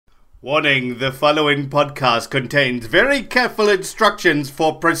Warning, the following podcast contains very careful instructions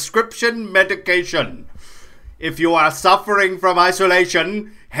for prescription medication. If you are suffering from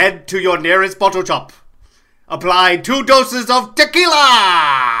isolation, head to your nearest bottle shop. Apply 2 doses of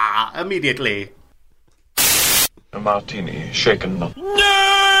tequila immediately. A martini, shaken not.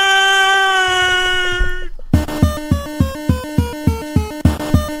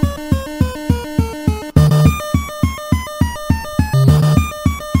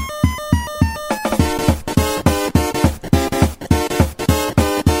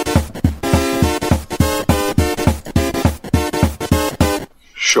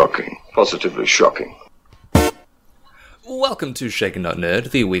 Shocking. Positively shocking. Welcome to Shaken Not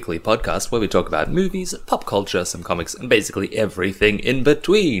Nerd, the weekly podcast where we talk about movies, pop culture, some comics, and basically everything in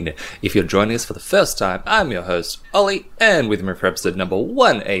between. If you're joining us for the first time, I'm your host, Ollie, and with me for episode number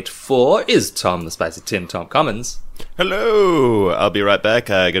 184 is Tom the Spicy Tim, Tom Commons. Hello! I'll be right back.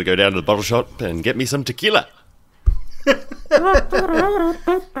 I gotta go down to the bottle shop and get me some tequila.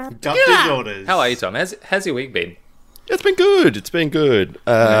 Doctor's orders. How are you, Tom? How's your week been? It's been good.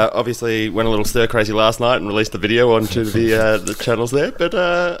 Obviously went a little stir crazy last night and released the video onto the channels there, but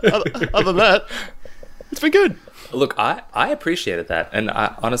other than that, it's been good. Look, I appreciated that, and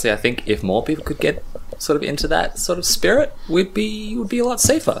honestly, I think if more people could get sort of into that sort of spirit, we'd be a lot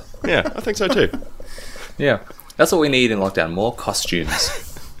safer. Yeah, I think so too. Yeah, that's what we need in lockdown, more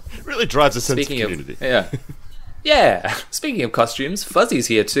costumes. It really drives a sense of community. Yeah. Speaking of costumes, Fuzzy's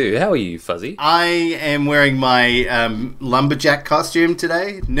here too. How are you, Fuzzy? I am wearing my lumberjack costume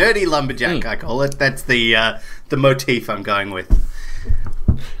today. Nerdy lumberjack, I call it. That's the motif I'm going with.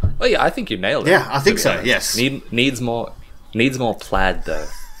 Oh yeah, I think you nailed it. Yeah, I think so, yes. Needs more plaid though.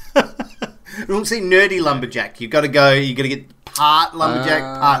 Well, see, nerdy lumberjack. You got to get part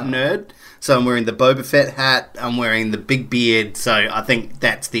lumberjack, part nerd. So I'm wearing the Boba Fett hat. I'm wearing the big beard. So I think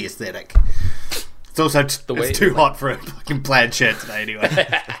that's the aesthetic. It's also it's too hot for a fucking plaid shirt today, anyway.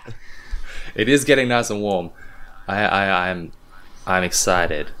 It is getting nice and warm. I'm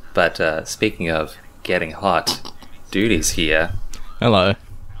excited. But speaking of getting hot, Duty's here. Hello.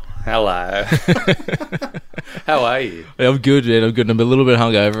 How are you? I'm good, man. I'm good. I'm a little bit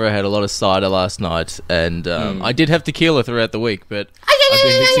hungover. I had a lot of cider last night, and I did have tequila throughout the week, but I've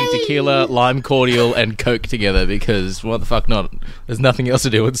been mixing tequila, lime cordial, and Coke together because what the fuck not? There's nothing else to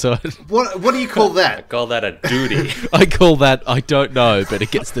do inside. What do you call that? I call that a duty. I call that, I don't know, but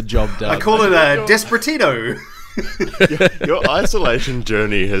it gets the job done. I call it a desperatito. Your isolation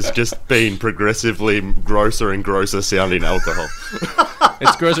journey has just been progressively grosser and grosser sounding alcohol.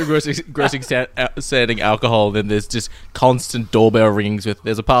 It's grosser sounding alcohol, then there's just constant doorbell rings with,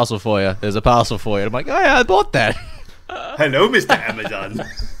 there's a parcel for you, there's a parcel for you. And I'm like, oh yeah, I bought that. Hello, Mr. Amazon.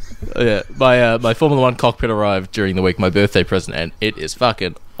 Yeah, my Formula 1 cockpit arrived during the week, my birthday present, and it is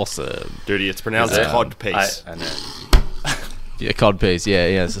fucking awesome. Duty, it's pronounced codpiece. I know. Yeah, codpiece.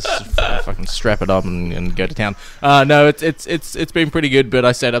 Yeah. Just fucking strap it up and go to town. No, it's been pretty good. But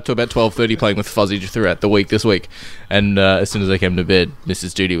I stayed up to about 12:30 playing with Fuzzy throughout the week this week. And as soon as I came to bed,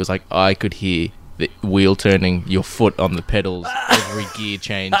 Mrs. Duty was like, I could hear the wheel turning, your foot on the pedals, every gear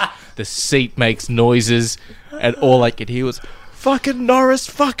change. The seat makes noises, and all I could hear was, "Fucking Norris,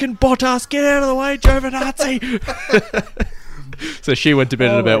 fucking Bottas, get out of the way, Giovinazzi." So she went to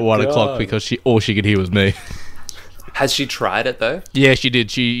bed at about 1 o'clock because all she could hear was me. Has she tried it though? Yeah, she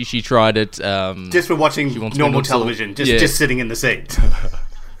did. She tried it. Just for watching normal television, just sitting in the seat.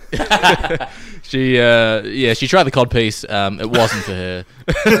 She tried the codpiece. It wasn't for her.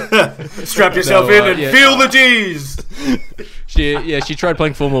 Strap yourself in and feel the G's. She tried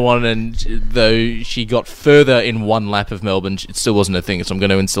playing Formula 1, and though she got further in one lap of Melbourne, it still wasn't a thing. So I'm going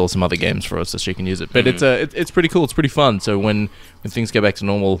to install some other games for her so she can use it. But it's pretty cool. It's pretty fun. So when things go back to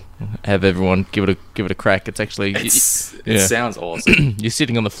normal, have everyone give it a crack. It's actually it sounds awesome. You're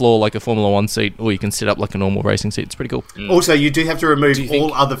sitting on the floor like a Formula 1 seat, or you can sit up like a normal racing seat. It's pretty cool. Also, you do have to remove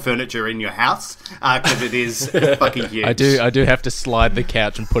all other furniture in your house because it is fucking huge. I do have to slide the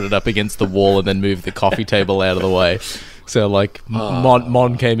couch and put it up against the wall and then move the coffee table out of the way. So like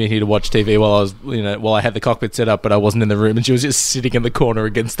Mon came in here to watch TV while I had the cockpit set up, but I wasn't in the room, and she was just sitting in the corner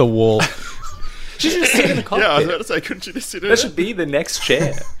against the wall. She should just sit in the cockpit. Yeah, I was about to say, couldn't you just sit in That should be the next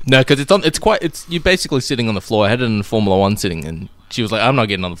chair. No, because you're basically sitting on the floor. I had it in Formula 1 sitting, and she was like, I'm not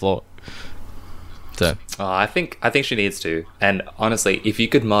getting on the floor. So I think she needs to. And honestly, if you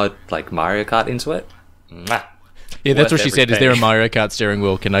could mod like Mario Kart into it, yeah, that's what she said. Is there a Mario Kart steering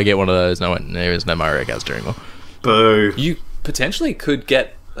wheel? Can I get one of those? No, there is no Mario Kart steering wheel. Boo. You potentially could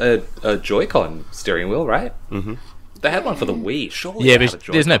get a Joy-Con steering wheel, right? Mm-hmm. They had one for the Wii. Surely. Yeah, but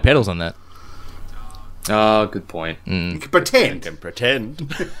there's no pedals on that. Oh, good point. You can pretend. You can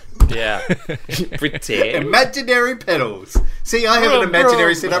pretend. Yeah. Pretend. Imaginary pedals. See, I have an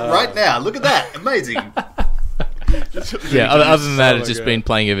imaginary setup right now. Look at that. Amazing. Yeah, other than that, it's just been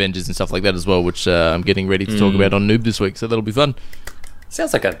playing Avengers and stuff like that as well, which I'm getting ready to talk about on Noob this week, so that'll be fun.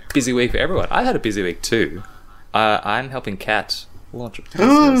 Sounds like a busy week for everyone. I had a busy week too. I'm helping Kat launch a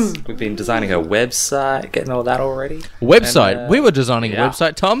business. We've been designing her website, getting all that already. Website? And, We were designing yeah. a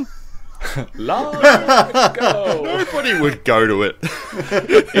website, Tom. Long ago. Nobody would go to it.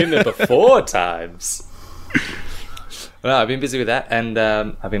 In the before times. Well, I've been busy with that, and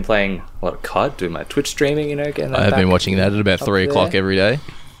I've been playing a lot of COD, doing my Twitch streaming, getting that I have been back watching that at about 3 o'clock there. every day.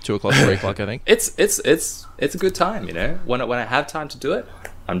 2 o'clock, 3 o'clock, I think. It's a good time, When I have time to do it,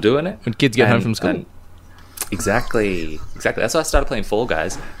 I'm doing it. When kids get home from school. and- Exactly. That's why I started playing Fall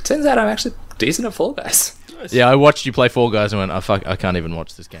Guys. Turns out I'm actually decent at Fall Guys. Yeah, I watched you play Fall Guys and went, oh, fuck, I can't even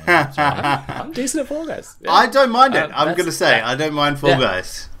watch this game. I'm decent at Fall Guys. Yeah. I don't mind it. I'm that's- going to say, I don't mind Fall Yeah.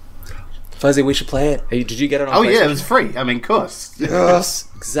 Guys. Fuzzy, we should play it. Did you get it on Oh, yeah, it PlayStation? was free. I mean, of course. Yes,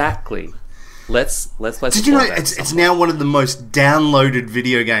 exactly. Let's play some Did you know Fall Guys. it's now one of the most downloaded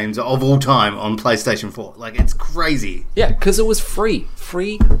video games of all time on PlayStation 4? Like, it's crazy. Yeah, because it was free.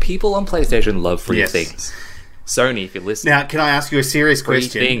 Free people on PlayStation love free Yes. things. Sony, if you're listening. Now, can I ask you a serious Free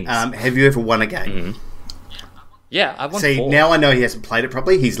question? things. Have you ever won a game? Yeah, I won See, 4. now I know he hasn't played it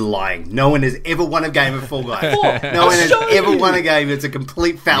properly. He's lying. No one has ever won a game of Fall Guys. Four. No one has show ever you. won a game. It's a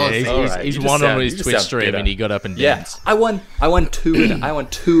complete Yeah, fallacy. he's Alright, he's you just won on sound- his you just Twitch sound stream bitter. and he got up and Yeah, danced. I won 2 in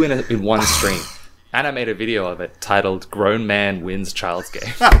one stream. And I made a video of it titled "Grown Man Wins Child's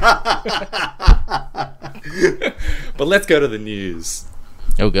Game." But let's go to the news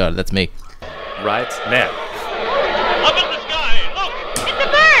Oh, God, that's me. right now. Up in the sky, look! It's a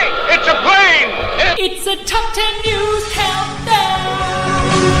bird! It's a plane! It's a top 10 news countdown.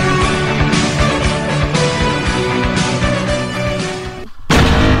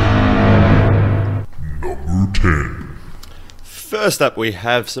 First up, we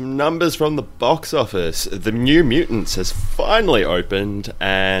have some numbers from the box office. The New Mutants has finally opened,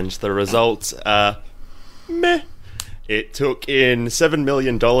 and the results are meh. It took in $7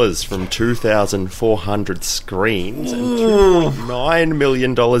 million from 2,400 screens and $2.9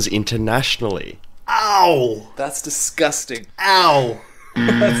 million internationally. Ow! That's disgusting. Ow!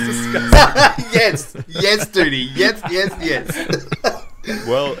 That's disgusting. Yes! Yes, Duty! Yes!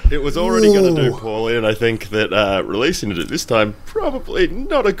 Well, it was already going to do poorly, and I think that releasing it at this time, probably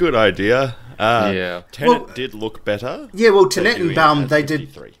not a good idea. Yeah. Tenet Well- did look better. Yeah, well, They're Tenet doing and it at they did.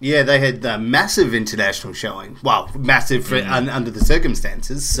 53. Yeah, they had a massive international showing. Well, massive for, under the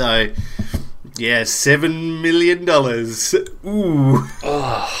circumstances. So, yeah, $7 million. Ooh,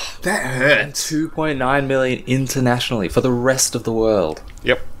 that hurts. 2.9 million internationally for the rest of the world.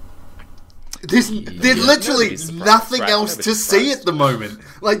 Yep. There's literally nobody's surprised, nothing right? else to Nobody's see surprised. at the moment.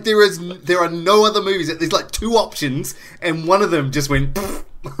 Like there are no other movies. There's like 2 options, and one of them just went.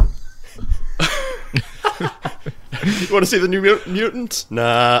 You want to see the New Mutants?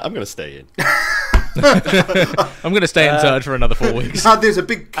 Nah, I'm going to stay in. I'm going to stay inside for another 4 weeks. There's a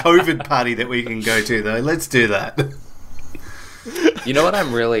big COVID party that we can go to though. Let's do that. You know what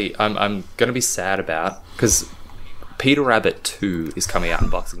I'm going to be sad about? Because Peter Rabbit 2 is coming out on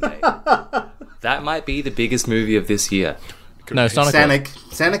Boxing Day. That might be the biggest movie of this year. No, Sonic.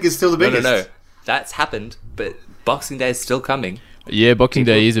 Sonic is still the biggest. No. That's happened, but Boxing Day is still coming. Yeah, Boxing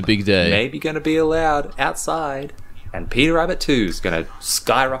Day is a big day. Maybe going to be allowed outside. And Peter Rabbit 2 is going to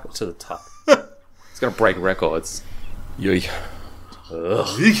skyrocket to the top. It's going to break records. Yoy.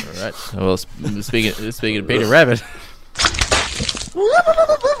 Right. Well, speaking of Peter Rabbit,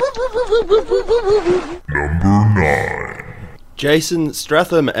 Jason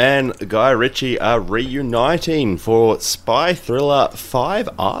Statham and Guy Ritchie are reuniting for spy thriller Five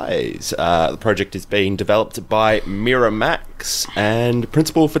Eyes. The project is being developed by Miramax, and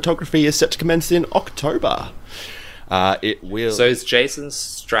principal photography is set to commence in October. It will. So is Jason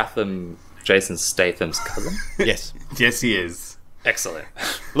Statham's cousin? Yes, Yes, he is. Excellent.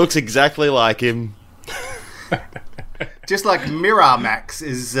 looks exactly like him. Just like Miramax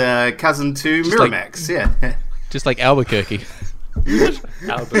is cousin to like- Miramax. Yeah. just like Albuquerque.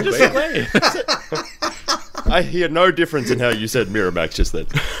 Albert Wait. I hear no difference in how you said Miramax just then.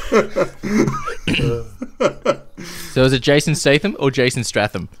 So is it Jason Statham or Jason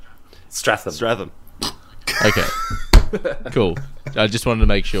Stratham? Stratham. Stratham. Okay. Cool. I just wanted to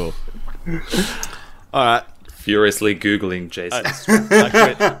make sure. All right. Furiously Googling Jason. I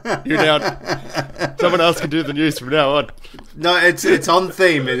quit. You now. Someone else can do the news from now on. No, it's on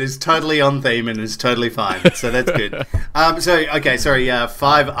theme. It is totally on theme and it's totally fine. So that's good.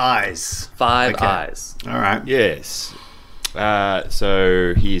 Five Eyes. Five Okay. Eyes. All right. Yes.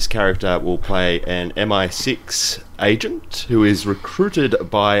 So his character will play an MI6 agent who is recruited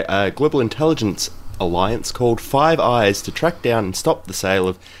by a global intelligence alliance called Five Eyes to track down and stop the sale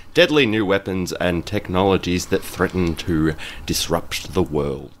of deadly new weapons and technologies that threaten to disrupt the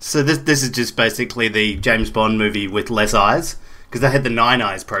world. So this is just basically the James Bond movie with less eyes, because they had the 9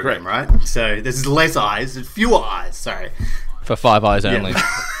 Eyes program, right? So this is less eyes, fewer eyes. Sorry, For Five Eyes only.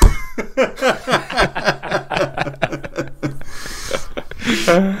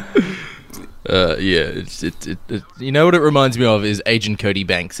 It's you know what it reminds me of is Agent Cody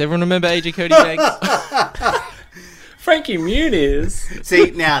Banks. Everyone remember Agent Cody Banks? Frankie Muniz.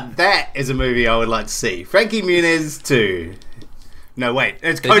 See, now that is a movie I would like to see. Frankie Muniz 2. No, wait,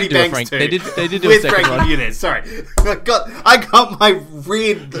 it's Cody Banks 2. They did do with a second Frankie one. Muniz. Sorry, I got my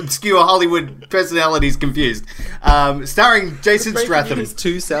weird, obscure Hollywood personalities confused. Starring Jason Statham. Muniz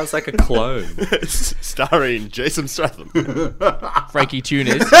 2 sounds like a clone. Starring Jason Statham. Frankie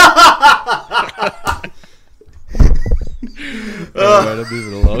Tunis. Alright, I'm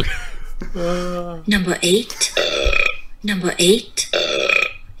moving along. Number 8. Number 8.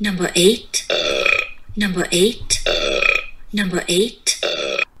 Number 8. Number 8. Number 8.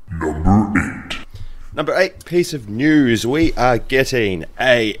 Number 8 piece of news. We are getting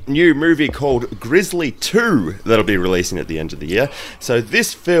a new movie called Grizzly 2 that'll be releasing at the end of the year. So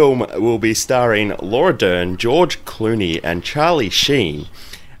this film will be starring Laura Dern, George Clooney and Charlie Sheen.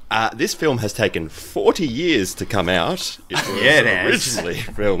 This film has taken 40 years to come out. It was Yeah, it has. originally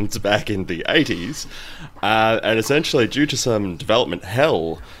filmed back in the 80s. And essentially, due to some development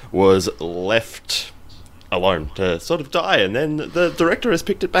hell, was left alone to sort of die. And then the director has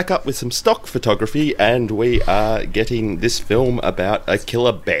picked it back up with some stock photography, and we are getting this film about a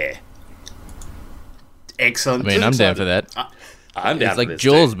killer bear. Excellent. I mean, I'm down for that. I'm down It's for like this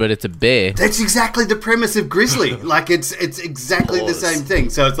Jaws, too. but it's a bear. That's exactly the premise of Grizzly. Like, it's exactly the same thing.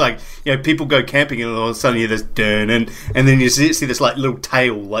 So it's like, you know, people go camping and all of a sudden you hear this dun, and then you see this like little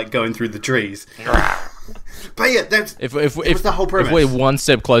tail like going through the trees. But yeah, that's If the whole premise. If we're one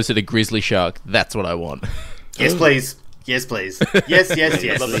step closer to Grizzly Shark, that's what I want. Yes, please. Yes, please. Yes, yes,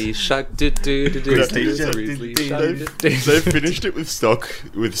 yes. Grizzly shark, do-do-do-do. Grizzly shark, Grizzly do-do-do. shark, do-do. They've finished it with stock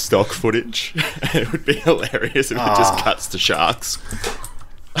footage. It would be hilarious if it just cuts to sharks.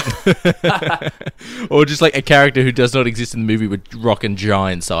 Or just like a character who does not exist in the movie with rockin'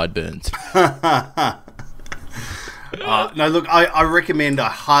 giant sideburns. No, look, I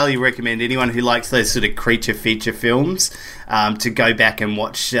highly recommend anyone who likes those sort of creature feature films to go back and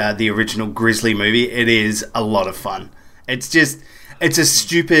watch the original Grizzly movie. It is a lot of fun. It's a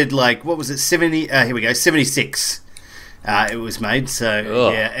stupid, like, what was it, 76. It was made, so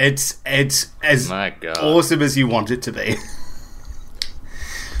Ugh. yeah, it's as My God. awesome as you want it to be.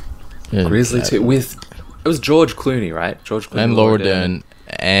 Grizzly 2 with... It was George Clooney, right? George Clooney. And Laura Dern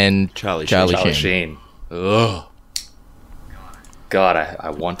and Charlie Charlie Charlie Sheen. Sheen. Ugh. God,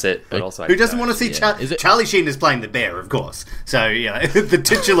 I want it, but also I Who doesn't don't. want to see Is it- Charlie Sheen is playing the bear, of course. So, you know, the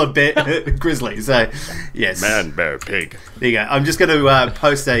titular bear, Grizzly. So, yes. Man, bear, pig. There you go. I'm just going to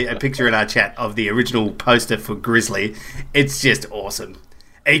post a picture in our chat of the original poster for Grizzly. It's just awesome.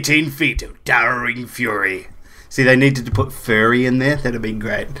 18 feet of towering fury. See, they needed to put furry in there. That'd be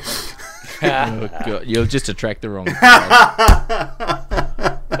great. Oh, God. You'll just attract the wrong crowd.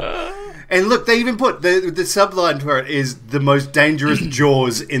 And look, they even put the subline for it is the most dangerous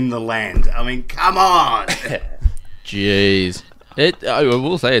jaws in the land. I mean, come on. Jeez. I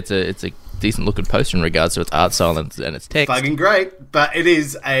will say it's a decent looking poster in regards to its art style and its text. Fucking great. But it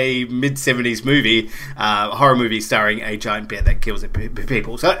is a mid-70s movie, horror movie starring a giant bear that kills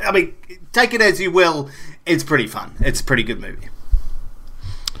people. So, I mean, take it as you will. It's pretty fun. It's a pretty good movie.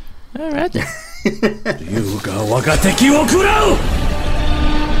 All right then.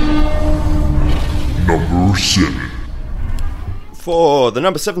 For the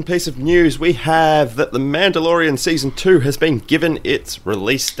number 7 piece of news, we have that The Mandalorian Season 2 has been given its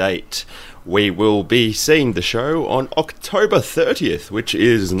release date. We will be seeing the show on October 30th, which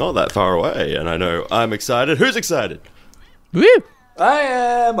is not that far away, and I know I'm excited. Who's excited? Woo! I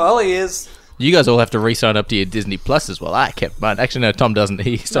am. Ollie is. You guys all have to re-sign up to your Disney Plus as well. I kept mine. Actually, no, Tom doesn't.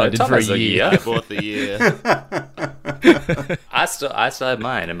 He signed in Tom for a has a year. year. I bought the year. I still have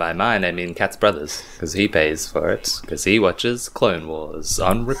mine, and by mine I mean Cat's Brothers, because he pays for it, because he watches Clone Wars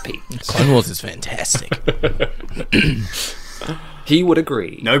on repeat. Clone Wars is fantastic. He would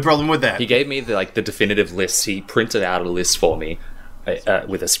agree. No problem with that. He gave me the definitive list. He printed out a list for me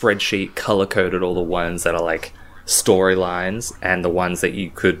with a spreadsheet, color coded all the ones that are like storylines and the ones that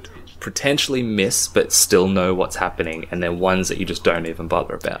you could potentially miss but still know what's happening, and then ones that you just don't even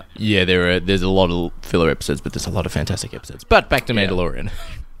bother about. Yeah, there's a lot of filler episodes, but there's a lot of fantastic episodes. But back to Mandalorian.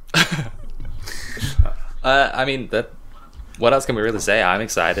 I mean, what else can we really say? I'm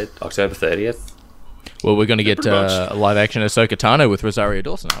excited. October 30th. Well, we're going to get a live-action Ahsoka Tano with Rosario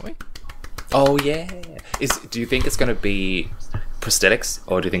Dawson, aren't we? Oh, yeah. Do you think it's going to be prosthetics,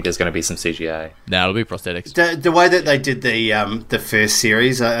 or do you think there's going to be some CGI? No, it'll be prosthetics. The way that they did the first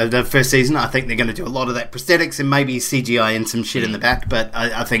series, the first season, I think they're going to do a lot of that prosthetics and maybe CGI and some shit in the back. But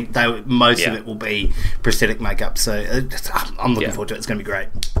I think most of it will be prosthetic makeup. So I'm looking forward to it. It's going to be great.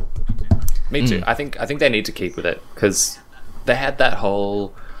 Me too. I think they need to keep with it because they had that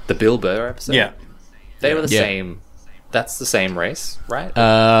the Bill Burr episode. Yeah, they were the same. That's the same race, right?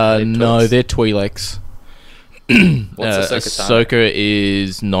 No, they're Twi'leks. What's Ahsoka? Ahsoka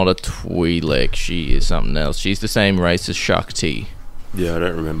is not a Twi'lek. She is something else. She's the same race as Shakti. Yeah, I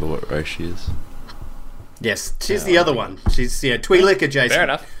don't remember what race she is. Yes, she's the other one. She's Twi'lek adjacent. Fair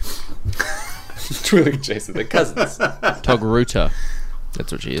enough. Twi'lek adjacent. They're cousins. Togruta.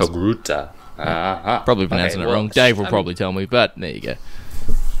 That's what she is. Togruta. Probably pronouncing it wrong. Dave will probably tell me, but there you go.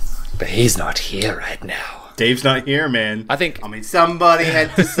 But he's not here right now. Dave's not here, man. I mean, somebody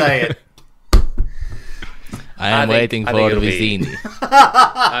had to say it. I am waiting for Vizini.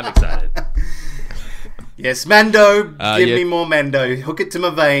 I'm excited. Yes, Mando. Give me more Mando. Hook it to my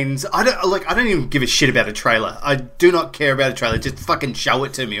veins. I don't even give a shit about a trailer. I do not care about a trailer. Just fucking show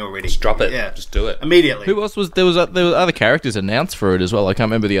it to me already. Just drop it. Yeah, just do it immediately. Who else was there? There were other characters announced for it as well. I can't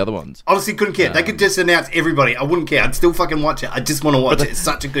remember the other ones. Honestly, couldn't care. They could just announce everybody. I wouldn't care. I'd still fucking watch it. I just want to watch it. It's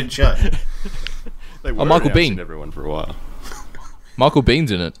such a good show. They were Michael announcing Biehn. everyone for a while. Michael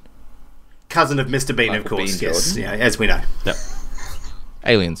Bean's in it. Cousin of Mr. Bean, Michael of course. Biehn, Yes, yeah, as we know. Yep.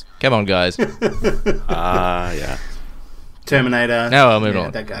 Aliens. Come on, guys. Yeah. Terminator. No, I'll move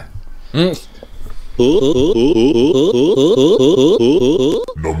on. That guy.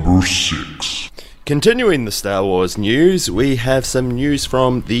 Number 6. Continuing the Star Wars news, we have some news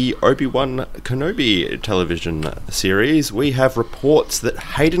from the Obi-Wan Kenobi television series. We have reports that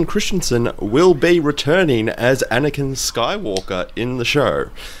Hayden Christensen will be returning as Anakin Skywalker in the show.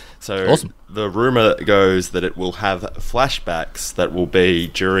 So awesome. The rumor goes that it will have flashbacks that will be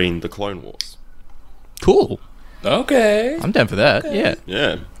during the Clone Wars. Cool. Okay. I'm down for that. Okay. Yeah.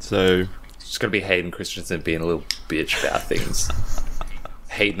 Yeah, so... It's just going to be Hayden Christensen being a little bitch about things.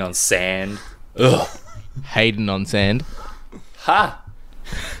 Hating on sand. Ugh. Hayden on sand. Ha!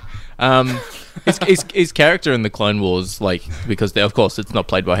 His character in the Clone Wars, like, because of course it's not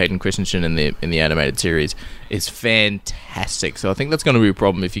played by Hayden Christensen in the animated series, is fantastic. So I think that's going to be a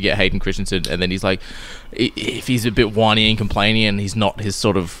problem if you get Hayden Christensen and then he's like, if he's a bit whiny and complaining and he's not his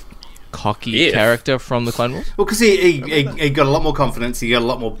sort of cocky character from the Clone Wars. Well, because he got a lot more confidence. He got a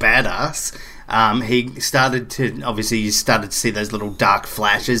lot more badass. He started to you started to see those little dark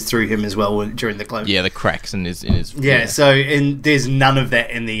flashes through him as well during the Clone. Yeah, the cracks in his. Yeah, so there's none of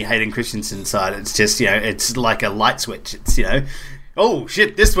that in the Hayden Christensen side. It's just it's like a light switch. It's oh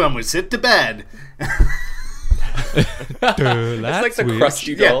shit, this one was set to bad. It's like the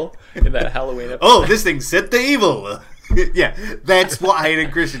crusty doll in that Halloween episode. Oh, this thing's set to evil. Yeah, that's what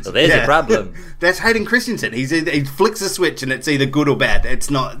Hayden Christensen. So there's a problem. That's Hayden Christensen. He flicks a switch and it's either good or bad. It's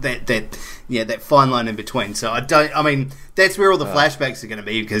not that fine line in between. So I mean, that's where all the flashbacks are going to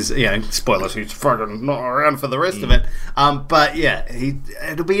be because spoilers, he's fucking not around for the rest of it. But yeah,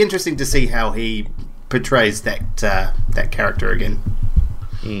 it'll be interesting to see how he portrays that character again.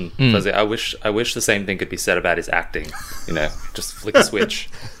 Fuzzy, I wish the same thing could be said about his acting. Just flick a switch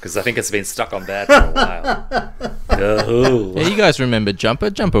because I think it's been stuck on bad for a while. Yeah, you guys remember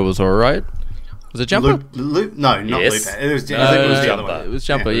Jumper? Jumper was alright. Was it Jumper? No, not Yes. Lupin. It was it was the other Jumper. one. It was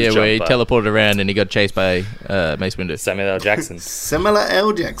Jumper, Yeah, it was where he Jumper. teleported around and he got chased by Mace Windu. Samuel L. Jackson. Samuel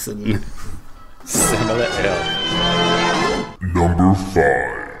L. Jackson. Samuel L. Number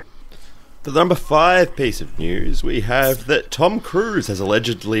 5. The number 5 piece of news, we have that Tom Cruise has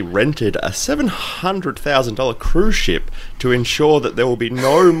allegedly rented a $700,000 cruise ship to ensure that there will be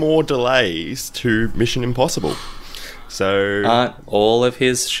no more delays to Mission Impossible. So... Aren't all of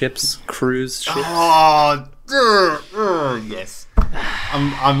his ships cruise ships? Oh, yes.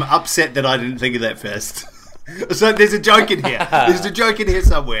 I'm upset that I didn't think of that first. So there's a joke in here. There's a joke in here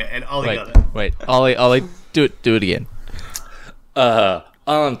somewhere, and Ollie got it. Wait, Ollie, do it again.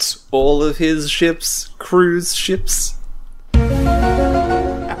 Aren't all of his ships cruise ships?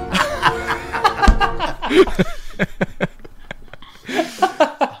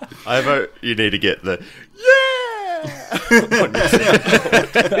 I vote you need to get the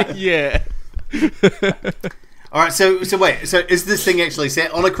yeah. Yeah. All right, so wait, so is this thing actually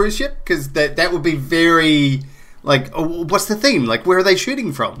set on a cruise ship? Because that would be very like, what's the theme? Like, where are they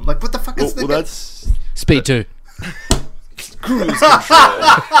shooting from? Like, what the fuck is Well, that's Speed 2. cruise control.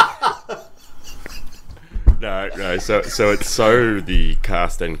 No. So it's so the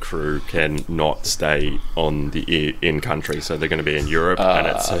cast and crew can not stay on the in country. So they're going to be in Europe, and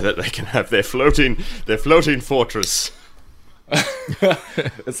it's so that they can have their floating fortress.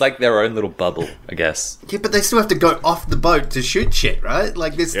 It's like their own little bubble, I guess. Yeah, but they still have to go off the boat to shoot shit, right?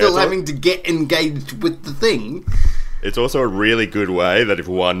 Like, they're still having to get engaged with the thing. It's also a really good way that if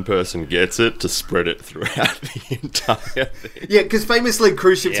one person gets it, to spread it throughout the entire thing. Yeah, because famously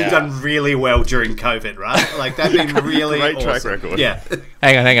cruise ships have done really well during COVID, right? Like, they've been really Great awesome. track record. Yeah.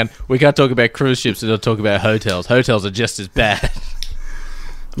 Hang on. We can't talk about cruise ships and not talk about hotels. Hotels are just as bad.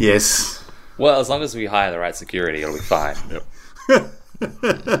 Yes. Well, as long as we hire the right security, it'll be fine. Yep.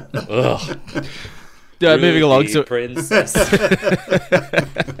 Ugh. Moving along. Ruby So, princess.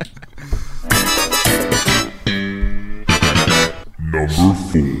 Number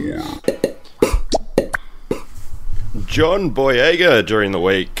 4. John Boyega during the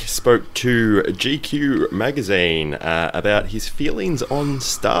week spoke to GQ magazine about his feelings on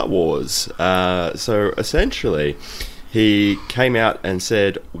Star Wars. So essentially, he came out and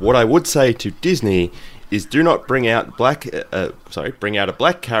said, "What I would say to Disney is do not bring out a black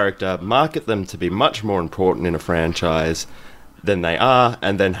character, market them to be much more important in a franchise than they are,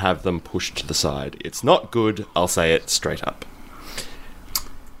 and then have them pushed to the side. It's not good. I'll say it straight up."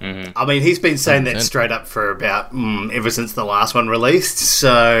 I mean, he's been saying that straight up for about ever since the last one released.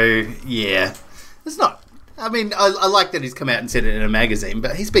 So, yeah. It's not... I mean, I like that he's come out and said it in a magazine,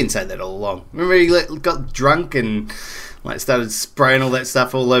 but he's been saying that all along. Remember he got drunk and started spraying all that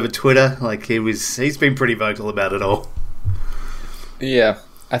stuff all over Twitter? Like, he's been pretty vocal about it all. Yeah,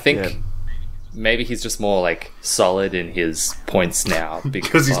 I think maybe he's just more like solid in his points now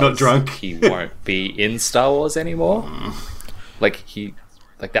because he's not drunk. He won't be in Star Wars anymore. Like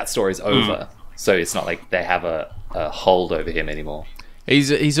that story's over, so it's not like they have a hold over him anymore.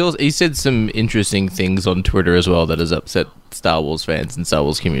 He's said some interesting things on Twitter as well that has upset Star Wars fans and Star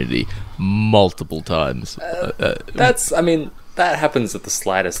Wars community multiple times. That happens at the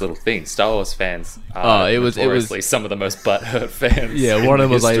slightest little thing. Star Wars fans are notoriously some of the most butthurt fans. Yeah, one of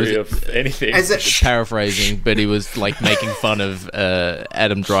them was like of anything. Paraphrasing, but he was like making fun of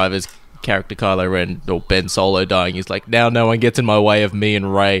Adam Driver's character Kylo Ren or Ben Solo dying. He's like, now no one gets in my way of me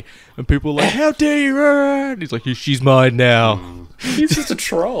and Rey, and people are like, how dare you, Ren? He's like, she's mine now. He's just a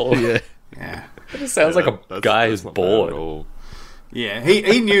troll. Yeah. It just sounds like a guy who's bored. Yeah,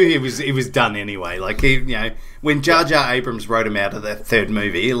 he knew he was done anyway. Like, when Jar Jar Abrams wrote him out of the third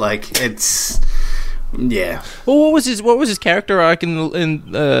movie, like, it's... Yeah. Well, what was his character arc in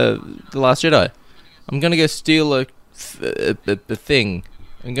The Last Jedi? I'm gonna go steal a thing.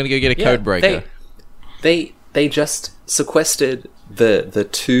 I'm gonna go get a code breaker. They just sequestered the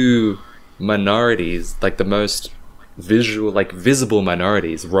two minorities, like the most visible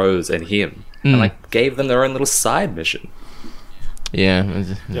minorities, Rose and him, and gave them their own little side mission. Yeah.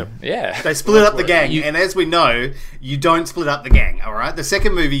 Yeah. They split up the gang, and as we know, you don't split up the gang, alright? The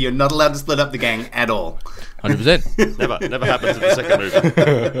second movie, you're not allowed to split up the gang at all. 100%. Never happens in the second movie.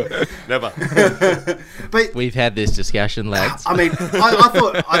 Never. But we've had this discussion, lads. I mean,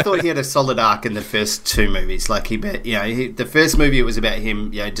 I thought he had a solid arc in the first two movies. Like, the first movie, it was about him,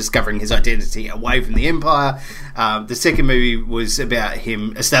 discovering his identity away from the Empire. The second movie was about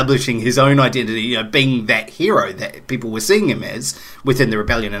him establishing his own identity, being that hero that people were seeing him as within the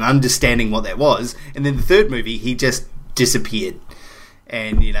rebellion and understanding what that was. And then the third movie, he just disappeared.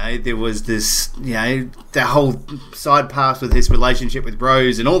 And, there was this, the whole side path with his relationship with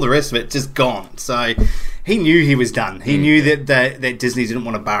Rose and all the rest of it just gone. So he knew he was done. He knew that Disney didn't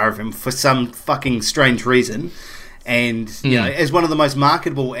want to borrow him for some fucking strange reason. And, as one of the most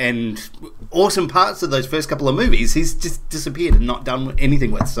marketable and awesome parts of those first couple of movies, he's just disappeared and not done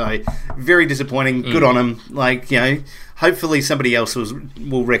anything with. So very disappointing. Good on him. Like, hopefully somebody else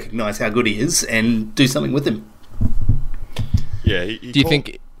will recognise how good he is and do something with him. Yeah, do you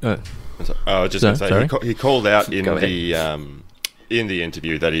think? I was just going to say he called out in the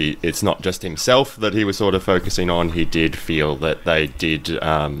interview that it's not just himself that he was sort of focusing on. He did feel that they did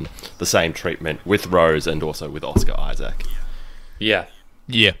the same treatment with Rose and also with Oscar Isaac. Yeah.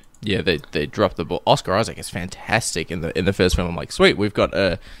 They dropped the ball. Oscar Isaac is fantastic in the first film. I'm like, sweet, we've got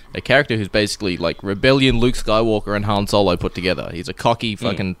a character who's basically like Rebellion, Luke Skywalker, and Han Solo put together. He's a cocky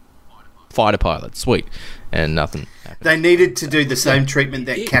fucking fighter pilot. Sweet. And nothing happened. They needed to do the same treatment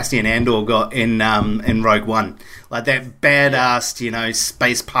that Cassian Andor got in Rogue One, like that badass,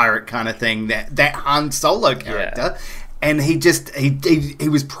 space pirate kind of thing. That Han Solo character, and he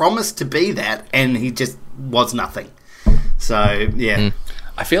was promised to be that, and he just was nothing. So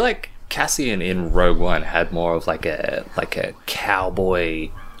I feel like Cassian in Rogue One had more of like a cowboy,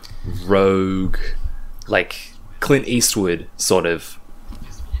 rogue, like Clint Eastwood sort of.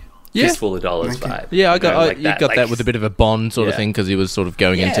 Fistful of dollars vibe. Yeah, you got that with a bit of a Bond sort of thing because he was sort of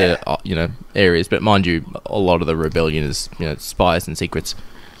going into areas. But mind you, a lot of the rebellion is spies and secrets.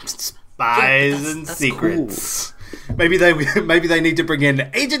 Spies and secrets. Cool. Maybe they need to bring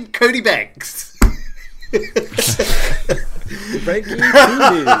in Agent Cody Banks. Frankie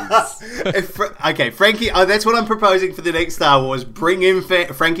Muniz. Okay, Frankie. That's what I'm proposing for the next Star Wars. Bring in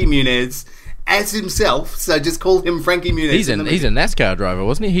Frankie Muniz as himself, so just call him Frankie Muniz. He's a NASCAR driver,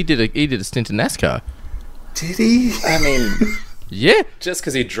 wasn't he? He did a stint in NASCAR. Did he? I mean, yeah. Just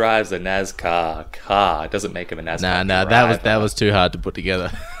because he drives a NASCAR car doesn't make him a NASCAR. Nah, that was too hard to put together.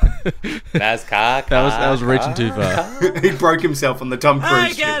 NASCAR. That was reaching too far. He broke himself on the Tom Cruise.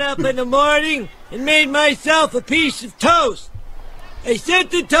 I got up in the morning and made myself a piece of toast. I set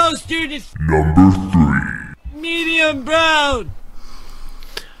the toaster to Number 3. medium brown.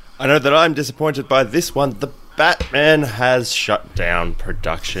 I know that I'm disappointed by this one. The Batman has shut down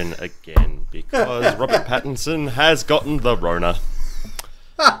production again because Robert Pattinson has gotten the Rona.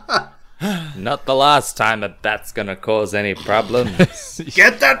 Not the last time that's gonna cause any problems.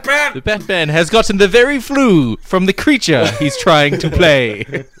 Get that bat! The Batman has gotten the very flu from the creature he's trying to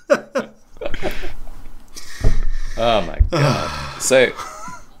play. Oh my god. So,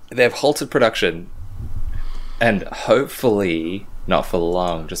 they've halted production, and hopefully not for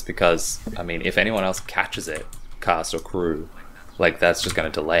long, just because, I mean, if anyone else catches it, cast or crew, like, that's just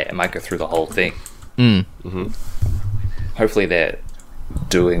going to delay it. It might go through the whole thing. Mm-hmm. Hopefully they're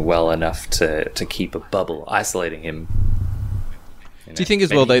doing well enough to keep a bubble, isolating him. Do you think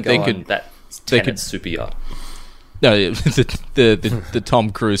as well they could... They could super yacht. No, the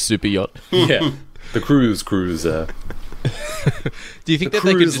Tom Cruise super yacht. Yeah. The cruiser. Do you think that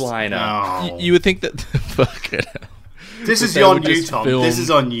they could just... liner. Oh. You would think that... Fuck it. This is on you, Tom. This is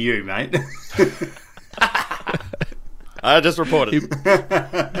on you, mate. I just reported.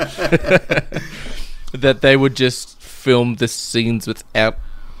 That they would just film the scenes without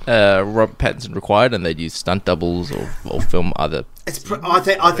Robert Pattinson required, and they'd use stunt doubles or film other...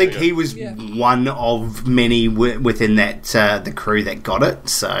 I think he was one of many within that the crew that got it.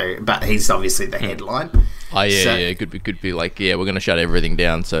 So, but he's obviously the headline. Oh yeah, yeah. Could be like, yeah, we're going to shut everything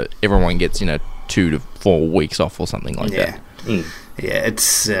down so everyone gets 2 to 4 weeks off or something like that. Yeah,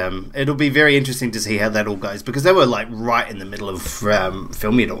 it's it'll be very interesting to see how that all goes because they were like right in the middle of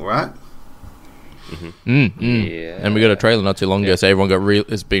filming it all, right? Yeah. And we got a trailer not too long ago, so everyone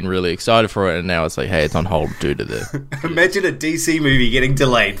has been really excited for it, and now it's like, hey, it's on hold due to the... Imagine a DC movie getting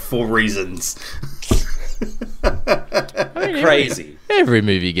delayed for reasons. Crazy. Every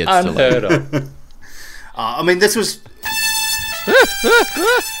movie gets unheard delayed. of. I mean, this was...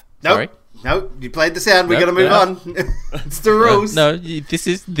 Sorry? Nope, you played the sound. We got to move on. It's the rules. No, this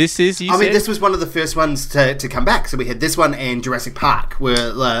is. I mean, this was one of the first ones to come back. So we had this one and Jurassic Park,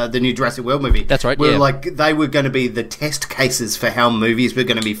 where the new Jurassic World movie. That's right. Where yeah. they were going to be the test cases for how movies were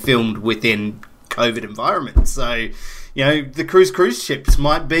going to be filmed within COVID environments. So, the cruise ships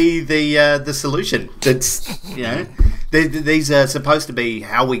might be the solution. That's these are supposed to be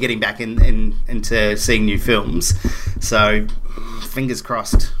how we're getting back into seeing new films. So, fingers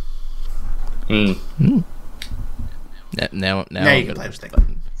crossed. Now you can play the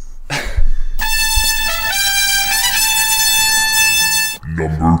button.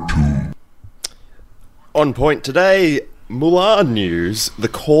 Number 2. On point today, Mulan news. The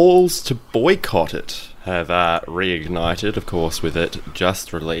calls to boycott it have reignited, of course, with it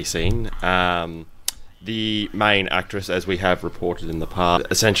just releasing. The main actress, as we have reported in the past,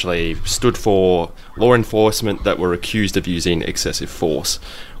 essentially stood for law enforcement that were accused of using excessive force,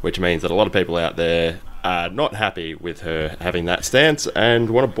 which means that a lot of people out there are not happy with her having that stance and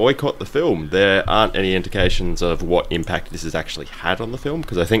want to boycott the film. There aren't any indications of what impact this has actually had on the film,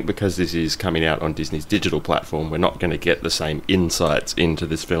 because I think because this is coming out on Disney's digital platform, we're not going to get the same insights into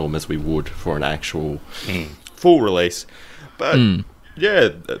this film as we would for an actual full release. But... yeah,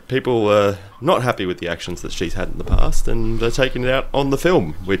 people are not happy with the actions that she's had in the past, and they're taking it out on the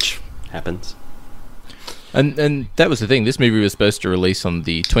film, which happens. And that was the thing. This movie was supposed to release on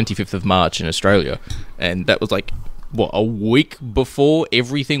the 25th of March in Australia, and that was like, a week before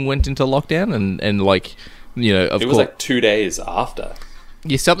everything went into lockdown, and like, of course... It was like 2 days after.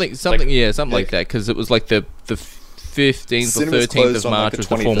 Yeah, something like that, because it was like the 15th or Cinemas 13th closed of on, like, March the was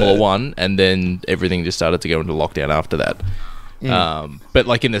the 23rd. Formula One, and then everything just started to go into lockdown after that. But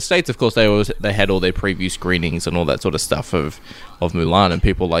like in the States, of course, they had all their preview screenings and all that sort of stuff of Mulan, and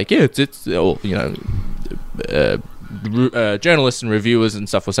people were like, yeah, it's all, you know, journalists and reviewers and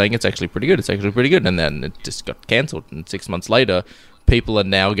stuff were saying it's actually pretty good, and then it just got cancelled, and 6 months later, people are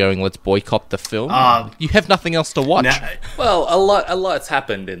now going, let's boycott the film. You have nothing else to watch. Well, a lot's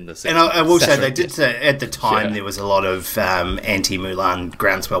happened in the And I will say, they did say at the time there was a lot of anti-Mulan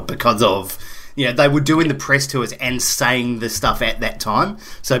groundswell because of, you know, they were doing the press tours and saying the stuff at that time.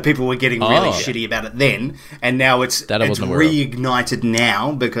 So people were getting really shitty about it then, and now it's reignited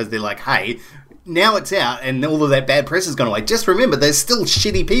now because they're like, hey, now it's out and all of that bad press has gone away. Just remember, there's still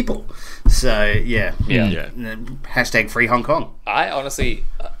shitty people. So, yeah. Hashtag free Hong Kong. I honestly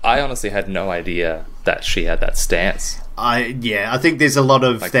had no idea that she had that stance. I think there's a lot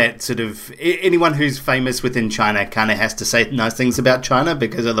of that sort of... Anyone who's famous within China kind of has to say nice things about China,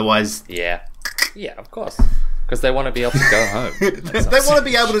 because otherwise... Yeah, of course. Because they want to be able to go home. They want to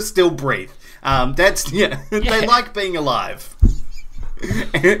be able to still breathe. They like being alive.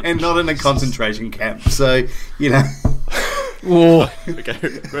 And not in a concentration camp. So, you know... Okay,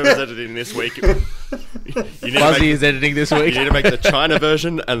 whoever's editing this week, Fuzzy is editing this week. You need to make the China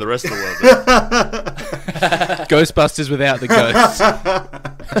version and the rest of the world version. Ghostbusters without the ghosts.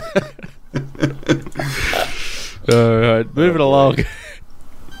 Alright, moving along.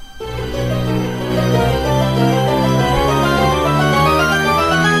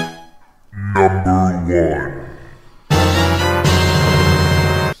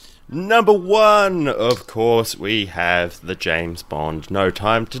 Number one, of course, we have the James Bond No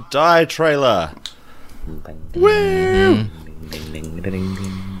Time to Die trailer. Woo!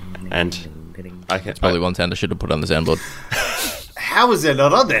 And That's probably one sound I should have put on the soundboard. How is it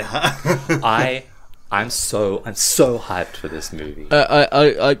not on there? I'm so hyped for this movie.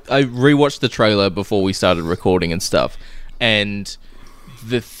 I rewatched the trailer before we started recording and stuff, and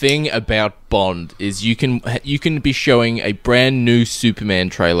the thing about Bond is you can be showing a brand new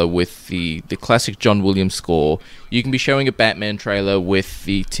Superman trailer with the classic John Williams score. You can be showing a Batman trailer with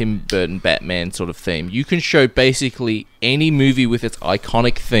the Tim Burton Batman sort of theme. You can show basically any movie with its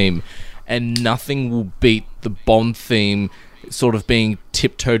iconic theme, and nothing will beat the Bond theme sort of being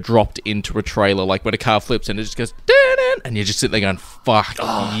tiptoe dropped into a trailer, like when a car flips and it just goes dun-dun, and you just sit there going, fuck,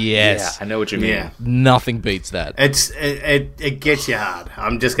 yes. Yeah, I know what you mean. Yeah. Nothing beats that. It gets you hard.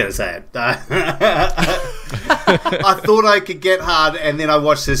 I'm just going to say it. I thought I could get hard, and then I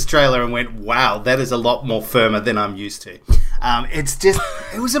watched this trailer and went, wow, that is a lot more firmer than I'm used to.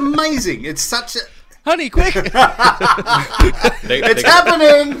 It was amazing. It's such a... Honey, quick! It's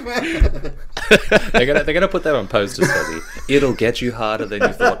happening! They're gonna put that on posters, Fuzzy. It'll get you harder than you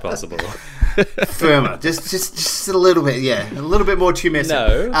thought possible. Firmer, just a little bit, a little bit more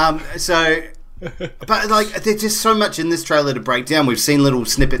tumescent. No. But like, there's just so much in this trailer to break down. We've seen little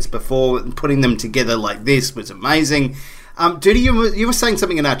snippets before, and putting them together like this was amazing. Duty, you were saying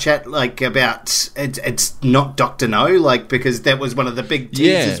something in our chat, like, about it's not Dr. No, like, because that was one of the big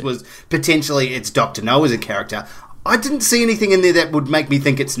teasers, was potentially it's Dr. No as a character. I didn't see anything in there that would make me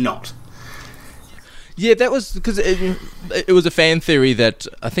think it's not. Yeah, that was because it was a fan theory that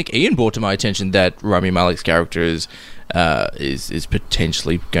I think Ian brought to my attention, that Rami Malek's character is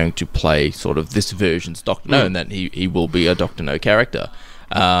potentially going to play sort of this version's Dr. No, and that he will be a Dr. No character.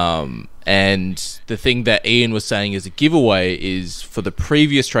 And the thing that Ian was saying as a giveaway is, for the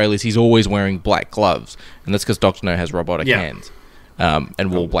previous trailers, he's always wearing black gloves, and that's because Dr. No has robotic hands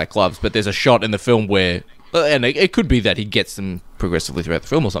and wore black gloves. But there's a shot in the film where, and it could be that he gets them progressively throughout the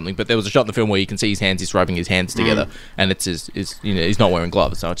film or something, but there was a shot in the film where you can see his hands, he's rubbing his hands together, and it's he's not wearing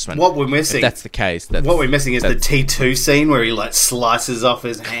gloves. So I just went, what we're missing, if that's the case, what we're missing is the T2 scene where he like slices off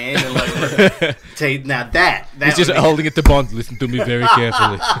his hand and like now that he's just holding it to Bond. Listen to me very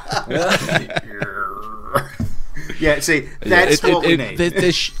carefully. Yeah, see, that's what we need.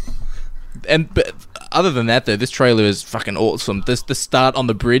 But other than that, though, this trailer is fucking awesome. The start on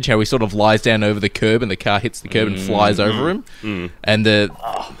the bridge, how he sort of lies down over the curb and the car hits the curb and flies over him, and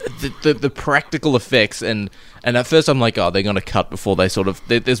the practical effects, and at first I'm like, oh, they're going to cut before they sort of...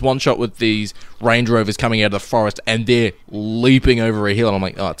 There's one shot with these Range Rovers coming out of the forest and they're leaping over a hill, and I'm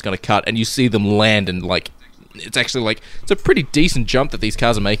like, oh, it's going to cut, and you see them land, and like... It's actually like, it's a pretty decent jump that these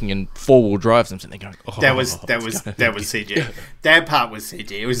cars are making in 4-wheel drives. I'm sitting there going, oh, that was CG. That part was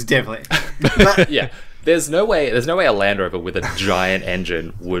CG. It was definitely. But, yeah, there's no way a Land Rover with a giant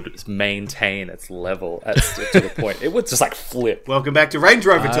engine would maintain its level to the point. It would just like flip. Welcome back to Range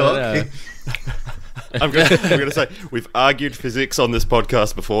Rover talk. I'm going to say, we've argued physics on this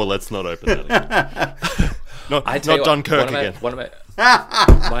podcast before. Let's not open that again. Not Dunkirk again. One of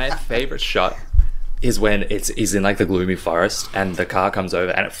my favorite shot is when he's in like the gloomy forest and the car comes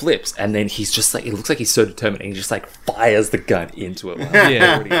over and it flips and then he's just like, it looks like he's so determined and he just like fires the gun into it while he's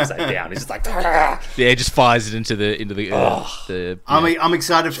already upside down. He's just like, yeah, he just fires it into the. I'm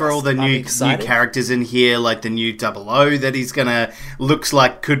excited for all the new characters in here, like the new 00 that he's gonna looks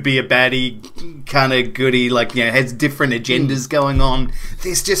like could be a baddie, kind of goody, like has different agendas going on.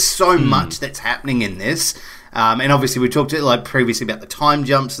 There's just so much that's happening in this. And obviously we talked like previously about the time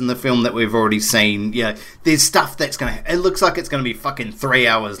jumps in the film that we've already seen. Yeah, there's stuff that's it looks like it's gonna be fucking 3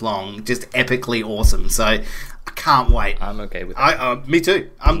 hours long, just epically awesome. So I can't wait. I'm okay with that. Me too.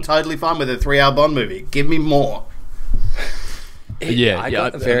 I'm totally fine with a 3-hour Bond movie. Give me more. I'm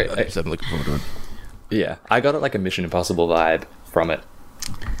looking forward to it. Yeah, I got like a Mission Impossible vibe from it.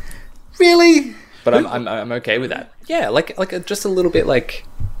 Really? But I'm okay with that. Yeah, like just a little bit like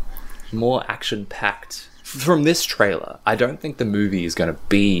more action packed. From this trailer, I don't think the movie is going to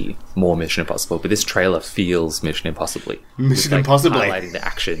be more Mission Impossible, but this trailer feels Mission Impossible. Highlighting the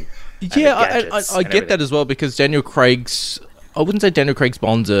action. Yeah, I get that as well, because Daniel Craig's... I wouldn't say Daniel Craig's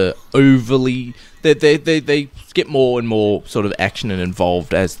Bonds are overly... They get more and more sort of action and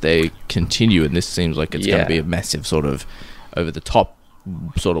involved as they continue, and this seems like it's going to be a massive sort of over-the-top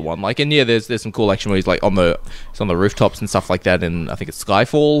sort of one. Like, and yeah, there's some cool action where he's like on the rooftops and stuff like that, and I think it's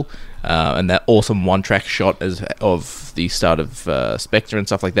Skyfall, and that awesome one-track shot of the start of Spectre and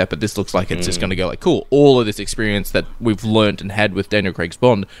stuff like that. But this looks like it's just going to go like, cool, all of this experience that we've learnt and had with Daniel Craig's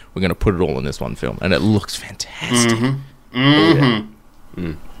Bond, we're going to put it all in this one film, and it looks fantastic.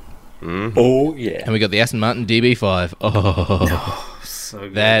 Oh yeah. And we got the Aston Martin DB5. Oh, so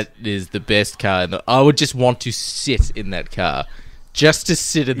good. That is the best car. I would just want to sit in that car. Just to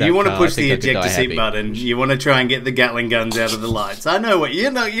sit in that car. You want to push the ejector seat button. You want to try and get the Gatling guns out of the lights. I know what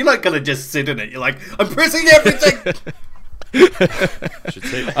you're not going to just sit in it. You're like, I'm pressing everything.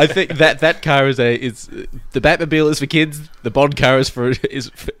 I think that car is the Batmobile is for kids. The Bond car is for men.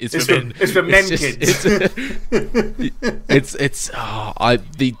 It's for men kids. The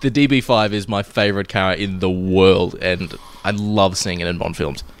DB5 is my favorite car in the world, and I love seeing it in Bond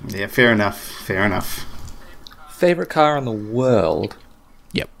films. Yeah, fair enough. Favorite car in the world?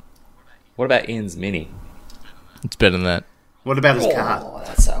 Yep. What about Ian's Mini? It's better than that. What about his car?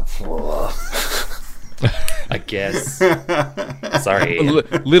 That's I guess. Sorry, Ian.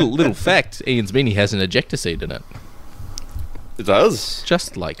 Little fact: Ian's Mini has an ejector seat in it. It does,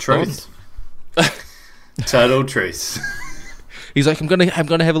 just like truth. Total truth. He's like, I'm gonna have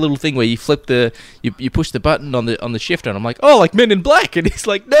a little thing where you flip you push the button on the shifter, and I'm like, oh, like Men in Black, and he's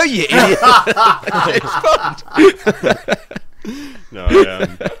like, no, you idiot. No,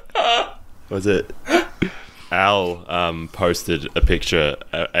 was it Al posted a picture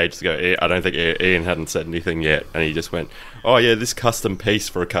ages ago. I don't think Ian hadn't said anything yet, and he just went, oh yeah, this custom piece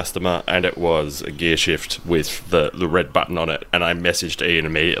for a customer, and it was a gear shift with the red button on it, and I messaged Ian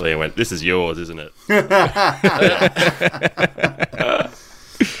immediately and went, this is yours, isn't it?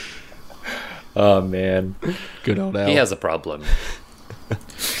 Oh man, good old Al. He has a problem.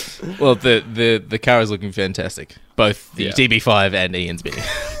 Well, the car is looking fantastic, both the DB5 and Ian's Mini.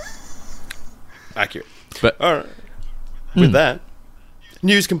 Accurate. But all right, with that,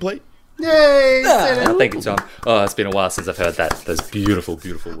 news complete. Yay! Thank you, Tom. Oh, it's been a while since I've heard those beautiful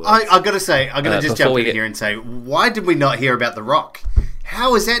words. I gotta say, I'm gonna just jump in here and say, why did we not hear about The Rock?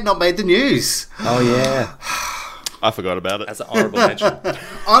 How has that not made the news? Oh yeah, I forgot about it. As an honourable mention.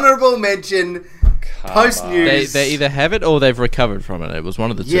 Honourable mention. Post news. They either have it or they've recovered from it. It was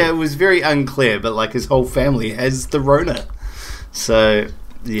one of the two. Yeah, it was very unclear, but like his whole family has the Rona. So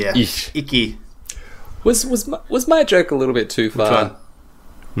yeah, icky. Was my joke a little bit too far?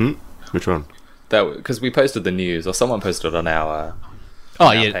 Which one? That because we posted the news, or someone posted it on our.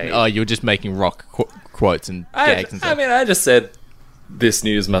 Page. Oh, you were just making Rock quotes and gags and stuff. I mean, I just said this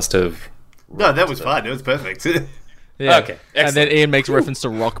news must have. No, that was fine. It was perfect. Yeah. Okay, excellent. And then Ian makes reference to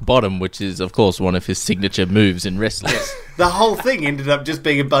Rock Bottom, which is, of course, one of his signature moves in wrestling. The whole thing ended up just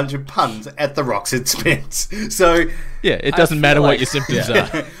being a bunch of puns at The Rock's expense. So yeah, it doesn't matter what your symptoms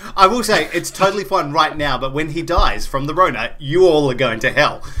are. I will say it's totally fine right now, but when he dies from the Rona, you all are going to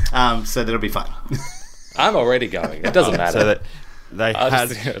hell. So that'll be fine. I'm already going. It doesn't matter. So that they I'll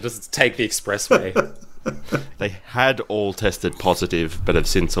just take the expressway. They had all tested positive, but have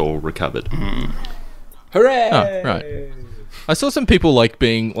since all recovered. Hooray! Oh, right. I saw some people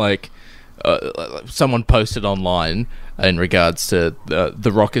being like, someone posted online in regards to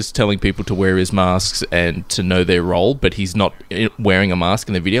The Rock is telling people to wear his masks and to know their role, but he's not wearing a mask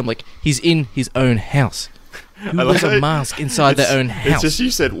in the video. I'm like, he's in his own house. Who wears a mask inside their own house? It's just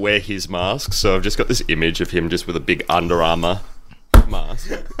you said wear his mask, so I've just got this image of him just with a big Under Armour mask.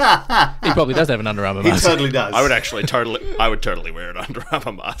 He probably does have an Under Armour mask. He totally does. I would totally wear an Under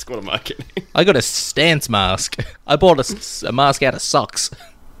Armour mask. What am I kidding? I got a stance mask. I bought a mask out of socks.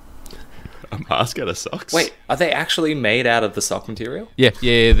 A mask out of socks? Wait, are they actually made out of the sock material? Yeah,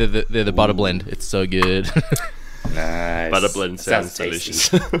 they're the butter blend. It's so good. Nice. Butter blend sounds delicious.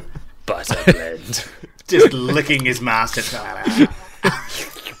 Butter blend. Just licking his mask.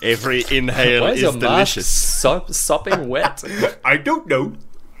 Every inhale Why is your delicious. Sopping wet? I don't know.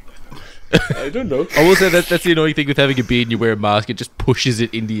 I don't know. I will say that's the annoying thing with having a beard and you wear a mask. It just pushes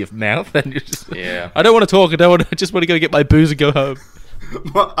it into your mouth, and you're just I don't want to talk. I just want to go get my booze and go home.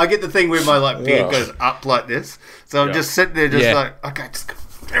 I get the thing where my beard goes up like this, so I'm just sitting there, like, okay, just go,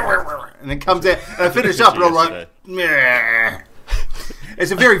 and it comes out, and I finish up, and I'm like, meh.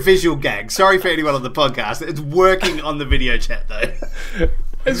 It's a very visual gag. Sorry for anyone on the podcast. It's working on the video chat though.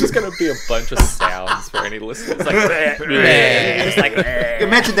 It's just going to be a bunch of sounds for any listeners. Like,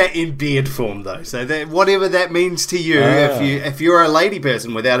 imagine that in beard form though. So that whatever that means to you, if you're a lady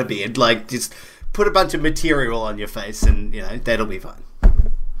person without a beard, like just put a bunch of material on your face, and that'll be fine.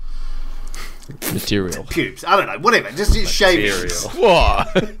 Material. Pubes. I don't know. Whatever. Just shave.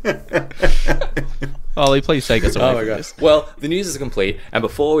 Ollie, please take us away. Oh my gosh. Well, the news is complete, and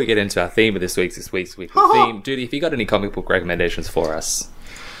before we get into our theme of this week's weekly theme, Duty, have you got any comic book recommendations for us?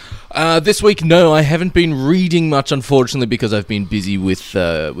 This week, no, I haven't been reading much, unfortunately, because I've been busy with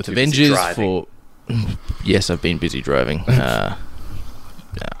Avengers. Yes, I've been busy driving. I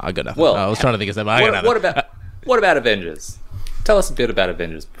got nothing. Well, I was trying to think of something. I got nothing. What about Avengers? Tell us a bit about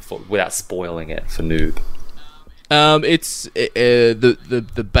Avengers without spoiling it for noob. It's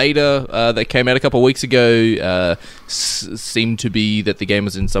the beta that came out a couple of weeks ago seemed to be that the game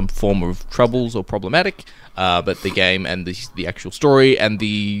was in some form of troubles or problematic, but the game and the actual story and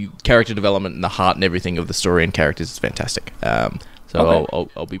the character development and the heart and everything of the story and characters is fantastic. So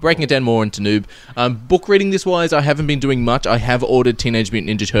I'll be breaking it down more into noob. Book reading this wise, I haven't been doing much. I have ordered Teenage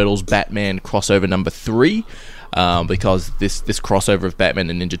Mutant Ninja Turtles Batman crossover number 3. Because this crossover of Batman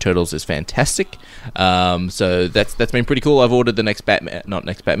and Ninja Turtles is fantastic. So that's been pretty cool. I've ordered the next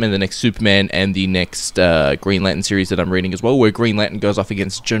the next Superman and the next Green Lantern series that I'm reading as well, where Green Lantern goes off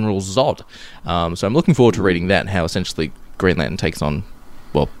against General Zod. So I'm looking forward to reading that and how essentially Green Lantern takes on,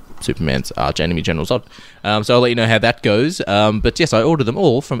 Superman's arch enemy, General Zod. So I'll let you know how that goes. But yes, I ordered them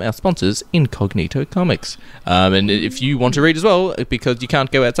all from our sponsors, Incognito Comics. And if you want to read as well, because you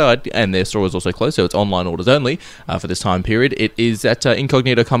can't go outside, and their store is also closed, so it's online orders only for this time period, it is at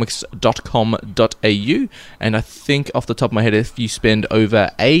incognitocomics.com.au. And I think off the top of my head, if you spend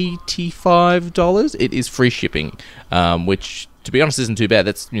over $85, it is free shipping, which, to be honest, isn't too bad.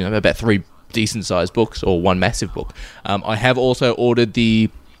 That's about 3 decent-sized books, or 1 massive book. I have also ordered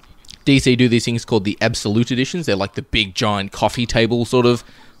the DC do these things called the Absolute Editions. They're like the big, giant coffee table sort of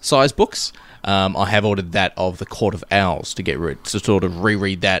size books. I have ordered that of the Court of Owls to sort of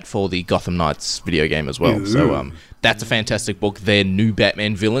reread that for the Gotham Knights video game as well. Ooh. So that's a fantastic book. They're new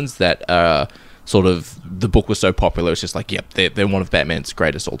Batman villains that sort of, the book was so popular, it's just like, yep, they're one of Batman's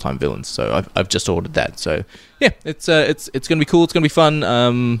greatest all-time villains. So I've just ordered that. So yeah, it's going to be cool. It's going to be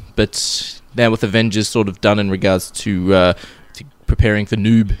fun. But now with Avengers sort of done in regards to preparing for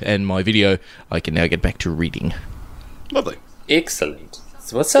noob and my video, I can now get back to reading. Lovely. Excellent.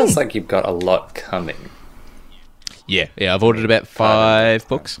 So it sounds like you've got a lot coming. Yeah, I've ordered about 5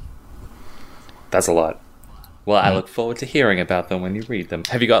 books. That's a lot. Well, I look forward to hearing about them when you read them.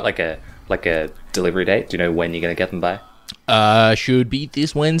 Have you got like a delivery date? Do you know when you're going to get them by? Should be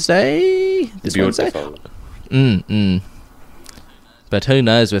this Wednesday. Beautiful. But who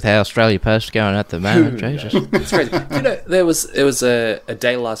knows with how Australia Post's going at the moment, Jesus. It's crazy. There was a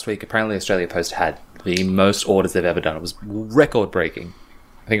day last week, apparently Australia Post had the most orders they've ever done. It was record-breaking.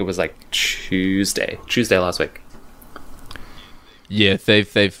 I think it was like Tuesday last week. Yeah,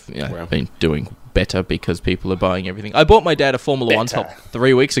 they've been doing better because people are buying everything. I bought my dad a Formula 1 top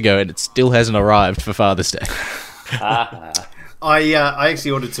 3 weeks ago, and it still hasn't arrived for Father's Day. I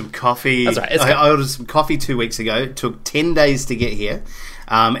actually ordered some coffee. That's right, I ordered some coffee 2 weeks ago. It took 10 days to get here,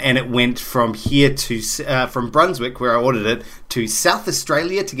 and it went from here to from Brunswick, where I ordered it, to South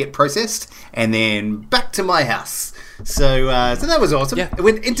Australia to get processed, and then back to my house. So that was awesome. Yeah. It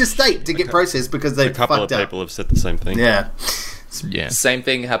went interstate to get processed because they a couple fucked of up. people have said the same thing. Yeah. Yeah. Same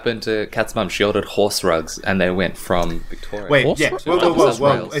thing happened to Cat's mum. She ordered horse rugs, and they went from Victoria. Wait, Horse yeah. rug?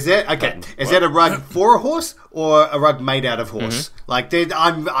 Whoa. Is that a rug for a horse or a rug made out of horse? Like,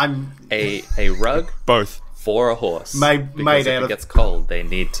 I'm A rug Both. for a horse. Made Because if out it of- gets cold, they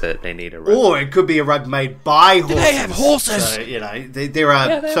need a rug. Or it could be a rug made by horses. they have horses? So, there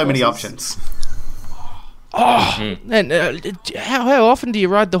are they so have many horses. options. And how often do you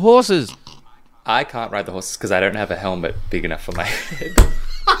ride the horses? I can't ride the horses because I don't have a helmet big enough for my head.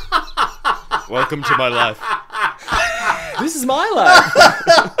 Welcome to my life. This is my life.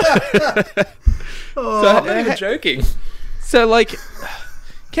 I'm not even joking. So, like,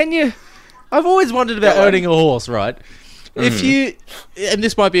 can you... I've always wondered about owning a horse, right? If you... And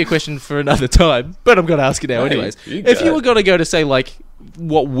this might be a question for another time, but I'm going to ask it now anyways. you If go. you were going to go to, say, like,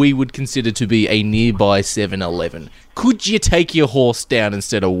 what we would consider to be a nearby 7-Eleven, could you take your horse down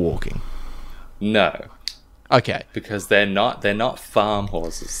instead of walking? No, Okay. because they're not farm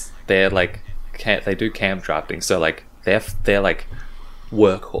horses. They're like they do camp drafting. So like they're like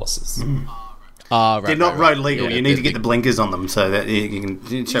work horses. Right, They're not road right. legal. Yeah, you need to get the blinkers on them so that you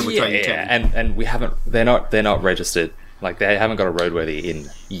can show which way you can. and we haven't. They're not registered. Like they haven't got a roadworthy in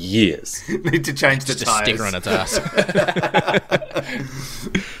years. Need to change the Just a tires. sticker on its ass.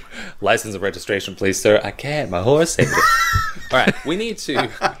 License and registration, please, sir. I can't. My horse ate it. All right, we need to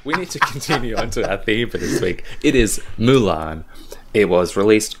continue on to our theme for this week. It is Mulan. It was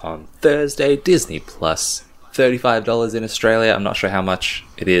released on Thursday, Disney Plus. $35 in Australia. I'm not sure how much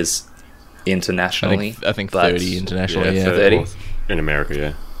it is internationally. I think but 30 internationally, yeah. 30. In America,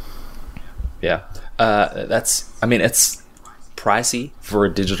 yeah. Yeah. It's pricey for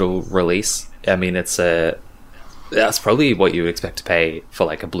a digital release. I mean, that's probably what you would expect to pay for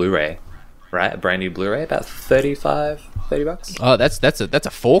like a Blu-ray, right? A brand new Blu-ray, about $30. Oh, that's a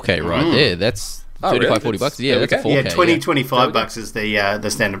 4K right there. That's Oh, really? 35, $40. Yeah, There we that's a go. 4K. Yeah, 20, yeah. 25 bucks is the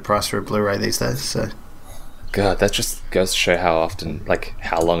standard price for a Blu-ray these days. So God, that just goes to show how often, like,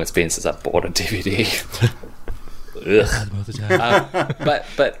 how long it's been since I bought a DVD. Ugh.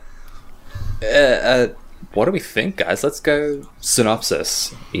 But what do we think, guys? Let's go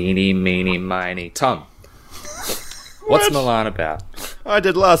synopsis. Eeny, meeny, miny, Tom. What's Mulan about? I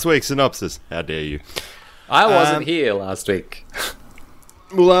did last week's synopsis. How dare you? I wasn't here last week.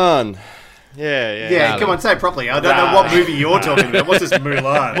 Mulan. Yeah. yeah, come on, say it properly. I don't know what movie you're talking about. What's this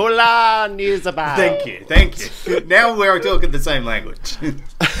Mulan? Mulan is about. Thank you. Now we're talking the same language.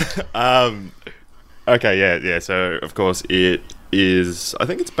 Okay, yeah. So, of course, it is... I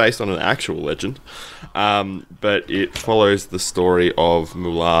think it's based on an actual legend. But it follows the story of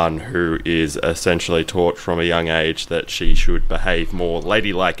Mulan, who is essentially taught from a young age that she should behave more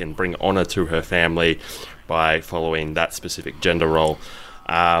ladylike and bring honour to her family by following that specific gender role.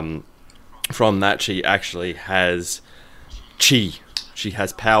 From that, she actually has chi. She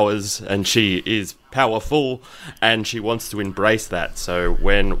has powers, and she is powerful, and she wants to embrace that. So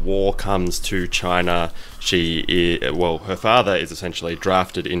when war comes to China, her father is essentially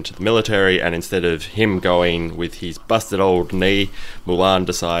drafted into the military, and instead of him going with his busted old knee, Mulan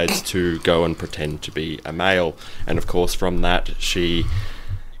decides to go and pretend to be a male. And of course, from that, she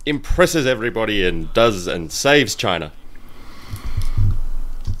impresses everybody and saves China.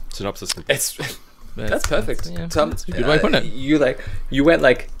 Synopsis complete. That's perfect. Yeah, Tom, that's a good way of putting it. You went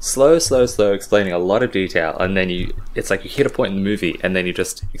like slow, explaining a lot of detail, and then it's like you hit a point in the movie, and then you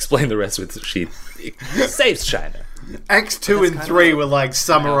just explain the rest with she saves China. Acts 2 and 3 were like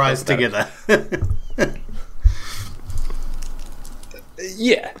summarized Yeah, together.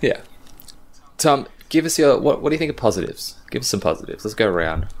 Yeah. Tom, give us your what do you think of positives? Give us some positives. Let's go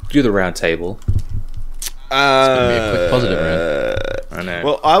around. Do the round table. Be a quick positive round. I know.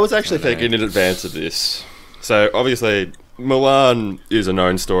 Well, I was actually thinking in advance of this. So, obviously, Mulan is a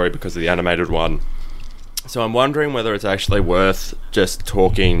known story because of the animated one. So I'm wondering whether it's actually worth just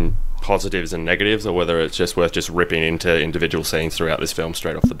talking positives and negatives, or whether it's just worth just ripping into individual scenes throughout this film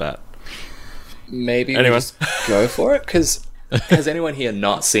straight off the bat. Maybe Anyway. we just go for it, because has anyone here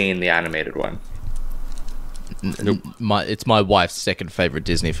not seen the animated one? It's my wife's second favorite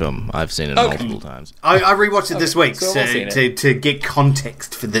Disney film. I've seen it multiple times. I rewatched it this week so we've all seen it. to get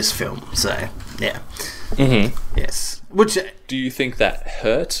context for this film. So, yeah. Mm-hmm. Yes. Which, Do you think that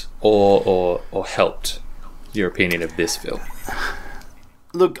hurt or helped your opinion of this film?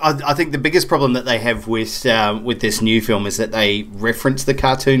 look, I think the biggest problem that they have with this new film is that they reference the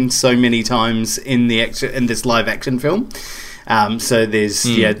cartoon so many times in this live action film. So there's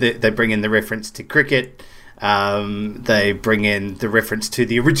they bring in the reference to cricket. They bring in the reference to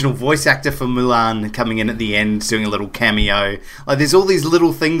the original voice actor for Mulan coming in at the end, doing a little cameo. Like, there's all these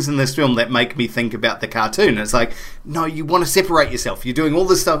little things in this film that make me think about the cartoon. It's like, no, you want to separate yourself. You're doing all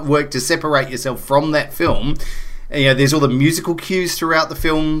this work to separate yourself from that film. And, there's all the musical cues throughout the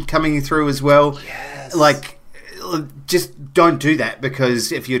film coming through as well. Yes. Like, just don't do that,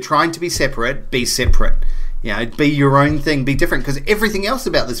 because if you're trying to be separate, be separate. Be your own thing, be different, because everything else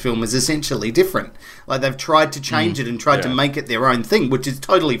about this film is essentially different. Like, they've tried to change it and tried to make it their own thing, which is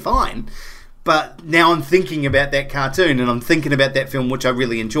totally fine. But now I'm thinking about that cartoon, and I'm thinking about that film, which I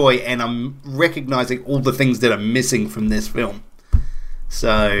really enjoy, and I'm recognising all the things that are missing from this film.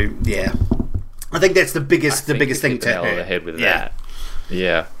 So, yeah. I think that's the biggest thing to nail on the head with that.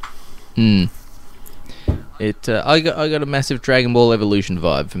 Yeah. I got a massive Dragon Ball Evolution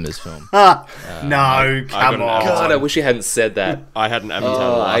vibe from this film. No, come on. God, I wish you hadn't said that. I had an Avatar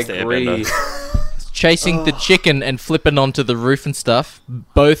The Last Airbender. Chasing the chicken and flipping onto the roof and stuff.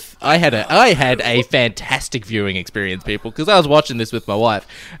 Both. I had a fantastic viewing experience, people, because I was watching this with my wife,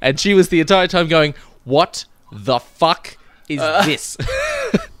 and she was the entire time going, "What the fuck is this?"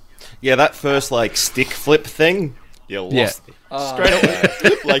 Yeah, that first stick flip thing, you lost it. Straight away.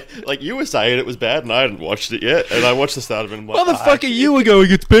 like you were saying it was bad, and I hadn't watched it yet, and I watched the start of it and I'm like, motherfucker, you were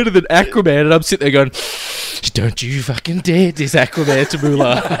going, it's better than Aquaman, and I'm sitting there going, don't you fucking dare diss Aquaman to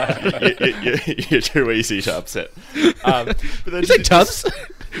Mulan. You're too easy to upset. But then you say Tubbs?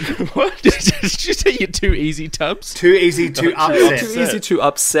 What? Did you say you're too easy, Tubbs? Too easy to upset. Too easy to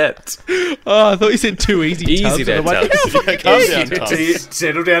upset. Oh, I thought you said too easy, Tubbs. Easy there, like, Tubbs. Calm down, Tubbs.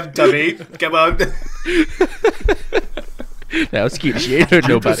 Settle down, Tubby. Come on. That was cute. She ain't heard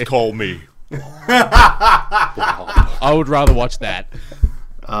nobody. Just call me. I would rather watch that.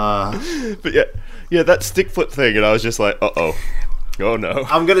 But yeah, that stick flip thing, and I was just like, oh no.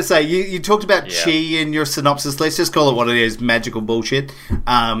 I'm going to say, you talked about chi in your synopsis. Let's just call it what it is, magical bullshit.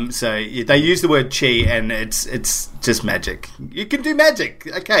 They use the word chi, and it's just magic. You can do magic.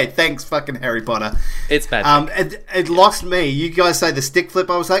 Okay, thanks, fucking Harry Potter. It's magic. It lost me. You guys say the stick flip.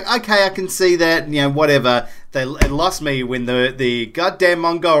 I was like, okay, I can see that, whatever. It lost me when the goddamn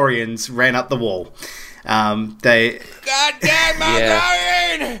Mongolians ran up the wall. Goddamn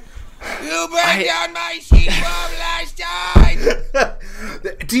Mongolian! You burned down my sheepdog last time!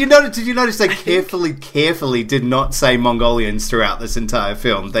 Did you notice they carefully did not say Mongolians throughout this entire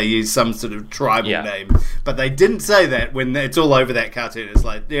film? They used some sort of tribal name, but they didn't say that when it's all over that cartoon. It's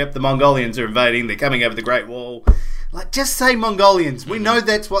like, yep, the Mongolians are invading, they're coming over the Great Wall. Like, just say Mongolians. We know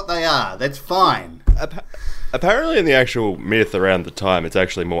that's what they are. That's fine. Apparently in the actual myth around the time, it's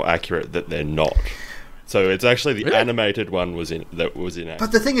actually more accurate that they're not. So it's actually the animated one was in. But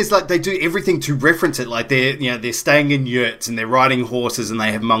the thing is, they do everything to reference it. Like, they're staying in yurts and they're riding horses and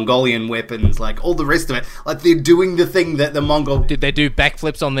they have Mongolian weapons. Like, all the rest of it. Like, they're doing the thing that the Mongol. Did they do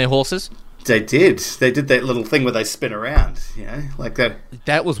backflips on their horses? They did. They did that little thing where they spin around. Like that.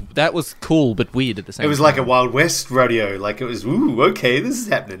 That was cool but weird at the same time. It was like a Wild West rodeo. Like, it was, ooh, okay, this is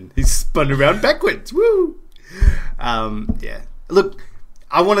happening. He's spun around backwards. Woo. Yeah. Look.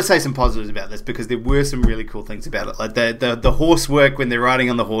 I want to say some positives about this because there were some really cool things about it. Like the horse work when they're riding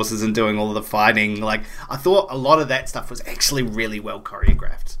on the horses and doing all of the fighting. Like, I thought a lot of that stuff was actually really well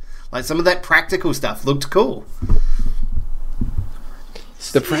choreographed. Like, some of that practical stuff looked cool.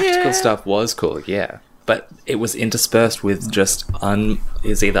 The practical stuff was cool, yeah. But it was interspersed with just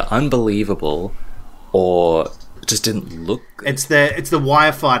is either unbelievable or just didn't look good. It's the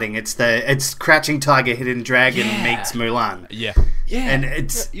wire fighting. It's Crouching Tiger, Hidden Dragon meets Mulan. Yeah. And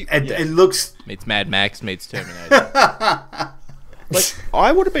it looks... Meets Mad Max, meets Terminator.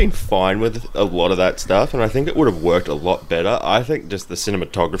 I would have been fine with a lot of that stuff, and I think it would have worked a lot better. I think just the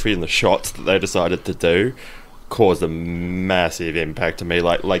cinematography and the shots that they decided to do caused a massive impact to me,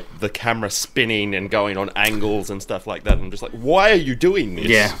 like the camera spinning and going on angles and stuff like that. I'm just like, why are you doing this?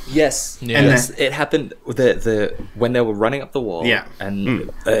 Yeah. Yes. Yeah. And it happened the when they were running up the wall. Yeah. And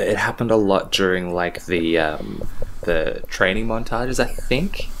it happened a lot during the training montages, I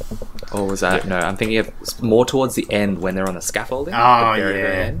think. Or was that no? I'm thinking of more towards the end when they're on the scaffolding. Oh, the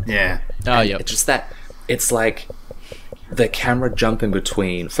very end. Yeah. Oh, yeah. It's just that it's like the camera jumping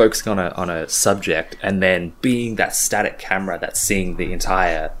between focusing on a subject and then being that static camera that's seeing the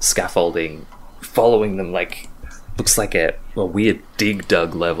entire scaffolding, following them, like looks like a weird Dig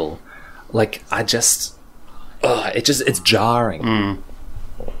Dug level. Like, it's jarring.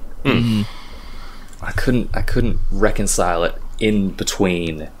 I couldn't reconcile it in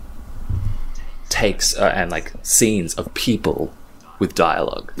between takes and like scenes of people with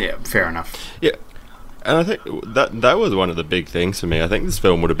dialogue. Yeah, fair enough. Yeah. And I think that was one of the big things for me. I think this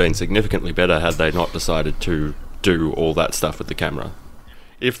film would have been significantly better had they not decided to do all that stuff with the camera.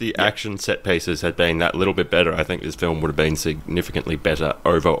 If the action set pieces had been that little bit better, I think this film would have been significantly better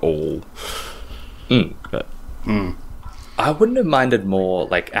overall. But I wouldn't have minded more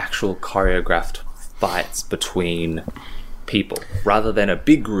like actual choreographed fights between people rather than a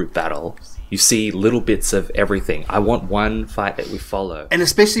big group battle. You see little bits of everything. I want one fight that we follow. And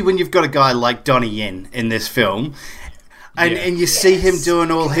especially when you've got a guy like Donnie Yen in this film, and you see him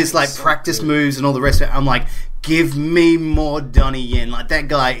doing all his like practice moves and all the rest of it. I'm like, give me more Donnie Yen. Like, that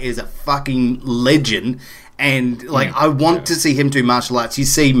guy is a fucking legend. And, like, I want to see him do martial arts. You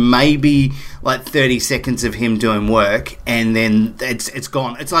see maybe, like, 30 seconds of him doing work, and then it's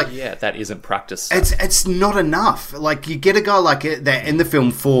gone. It's like... Yeah, that isn't practice stuff. It's not enough. Like, you get a guy like that in the film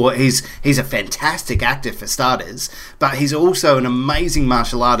he's a fantastic actor, for starters, but he's also an amazing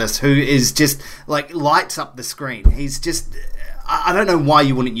martial artist who is just, like, lights up the screen. He's just... I don't know why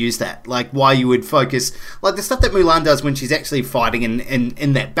you wouldn't use that. Like, why you would focus... Like, the stuff that Mulan does when she's actually fighting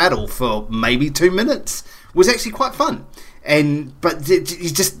in that battle for maybe 2 minutes... was actually quite fun, but you're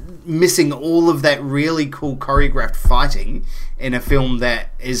just missing all of that really cool choreographed fighting in a film that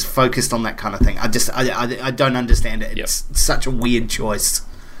is focused on that kind of thing. I don't understand it. It's such a weird choice.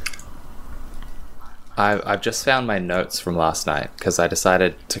 I've just found my notes from last night because I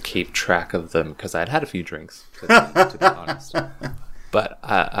decided to keep track of them because I'd had a few drinks, to be honest. But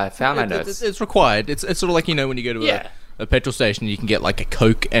I found my notes. It's required. It's sort of like, you know, when you go to a petrol station, you can get like a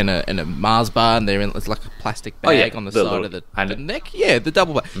Coke and a Mars bar, and it's like a plastic bag on the side of the neck. Yeah, the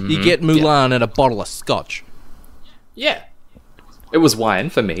double bar. Mm-hmm. You get Mulan and a bottle of scotch. Yeah, it was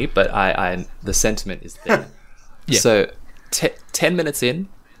wine for me, but I the sentiment is there. So 10 minutes in,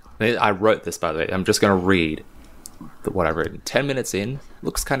 I wrote this, by the way. I'm just going to read what I wrote. 10 minutes in,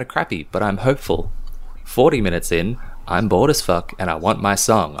 looks kind of crappy, but I'm hopeful. 40 minutes in, I'm bored as fuck, and I want my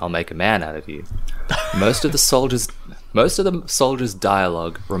song. I'll make a man out of you. Most of the soldiers'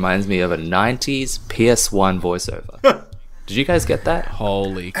 dialogue reminds me of a 90s PS1 voiceover. Did you guys get that?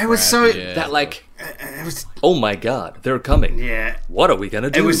 Holy crap. It was so... That, like... oh my god, they're coming. Yeah. What are we gonna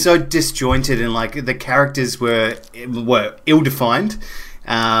do? It was so disjointed, and, like, the characters were ill-defined.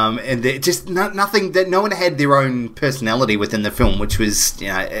 And just nothing that no one had their own personality within the film, which was, you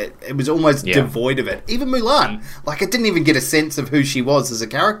know, it was almost devoid of it. Even Mulan, like, I didn't even get a sense of who she was as a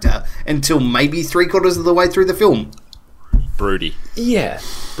character until maybe 3/4 of the way through the film. Broody. Yeah.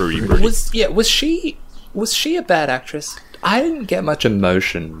 Broody. Was she a bad actress? I didn't get much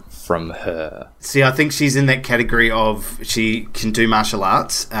emotion from her. See, I think she's in that category of she can do martial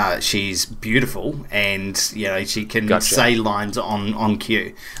arts, she's beautiful, and, you know, she can say lines on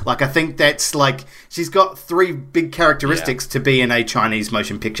cue. Like, I think that's, like, she's got 3 big characteristics to be in a Chinese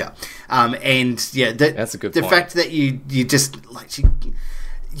motion picture. And, yeah, that's a good point. The fact that you just, like,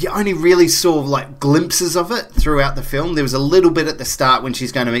 you only really saw, like, glimpses of it throughout the film. There was a little bit at the start when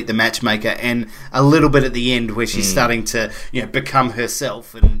she's going to meet the matchmaker, and a little bit at the end where she's starting to, you know, become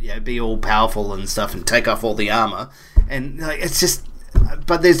herself and, you know, be all powerful and stuff and take off all the armor. And, like, it's just...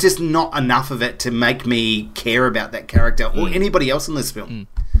 But there's just not enough of it to make me care about that character or anybody else in this film.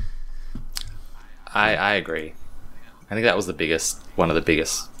 I agree. I think that was one of the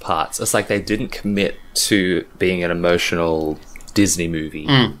biggest parts. It's like they didn't commit to being an emotional Disney movie,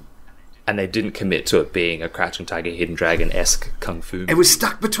 and they didn't commit to it being a Crouching Tiger, Hidden Dragon-esque kung fu movie. It was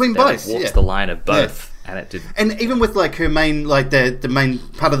stuck between both. It walks the line of both, and it didn't. And even with, like, her main, like, the main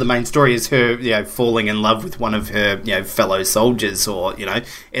part of the main story is her, you know, falling in love with one of her, you know, fellow soldiers, or, you know,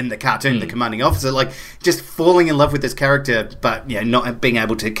 in the cartoon, the commanding officer, like, just falling in love with this character, but, you know, not being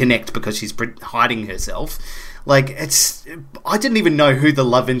able to connect because she's hiding herself. Like, I didn't even know who the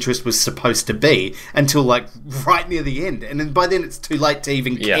love interest was supposed to be until, like, right near the end. And then by then it's too late to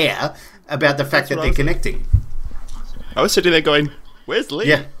even care about the fact that they're connecting. I was sitting there going, where's Lee?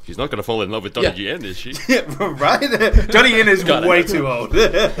 Yeah. She's not going to fall in love with Donnie Yen, is she? Yeah, right? Donnie Yen is way too old.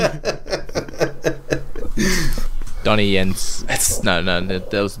 Donnie Yen's... that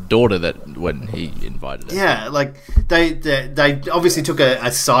was daughter that when he invited her. Yeah, like, they obviously took a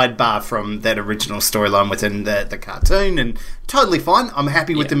sidebar from that original storyline within the cartoon, and totally fine. I'm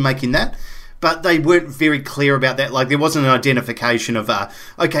happy with them making that. But they weren't very clear about that. Like, there wasn't an identification of,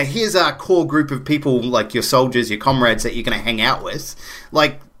 okay, here's our core group of people, like your soldiers, your comrades that you're going to hang out with.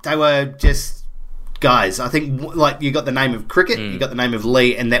 Like, they were just... guys. I think, like, you got the name of Cricket, you got the name of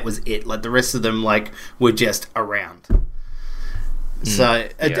Lee, and that was it. Like, the rest of them, like, were just around. So,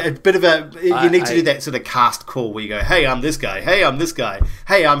 a bit of a... You need to do that sort of cast call where you go, hey, I'm this guy. Hey, I'm this guy.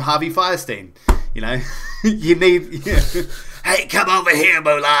 Hey, I'm Harvey Fierstein. You know? You need... hey, come over here,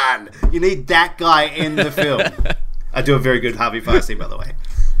 Mulan. You need that guy in the film. I do a very good Harvey Fierstein, by the way.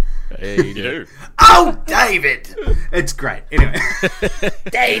 Yeah, you do. Oh, David! It's great. Anyway.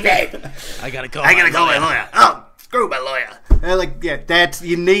 David! I gotta call my lawyer. Oh, screw my lawyer.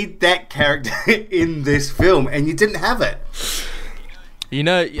 You need that character in this film, and you didn't have it. You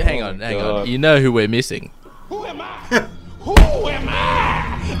know, hang on. You know who we're missing. Who am I? Who am I?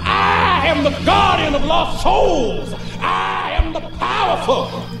 I am the guardian of lost souls. I am the powerful,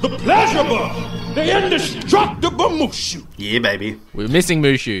 the pleasurable, the indestructible Mushu. Yeah, baby. We're missing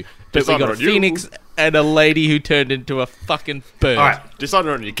Mushu. But we got a phoenix and a lady who turned into a fucking bird. All right,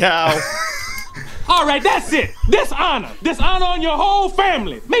 dishonor on your cow. All right, that's it. Dishonor. Dishonor on your whole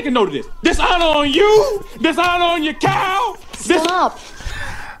family. Make a note of this. Dishonor on you. Dishonor on your cow. Stop.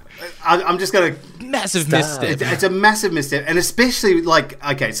 I'm just going to... Massive misstep. It's a massive misstep. And especially,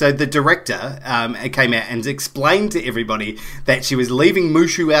 so the director came out and explained to everybody that she was leaving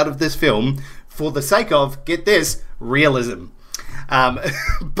Mushu out of this film for the sake of, get this, realism.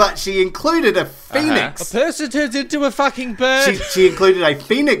 But she included a phoenix. A person turns into a fucking bird. She included a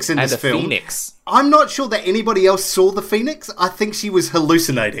phoenix in this film. Phoenix. I'm not sure that anybody else saw the phoenix. I think she was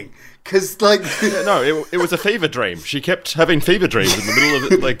hallucinating. Because, No, it was a fever dream. She kept having fever dreams in the middle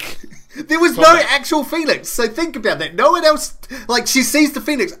of it, There was no actual phoenix, so think about that. No one else... she sees the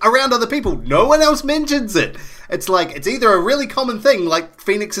phoenix around other people. No one else mentions it. It's it's either a really common thing, like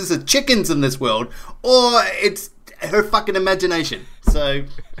phoenixes are chickens in this world, or it's her fucking imagination. So,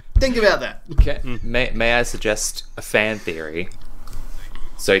 think about that. Okay. May I suggest a fan theory?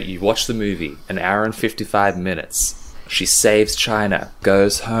 So you watch the movie, an hour and 55 minutes. She saves China,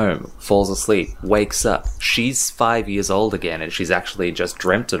 goes home, falls asleep, wakes up. She's 5 years old again, and she's actually just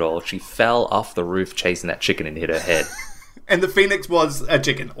dreamt it all. She fell off the roof chasing that chicken and hit her head. And the phoenix was a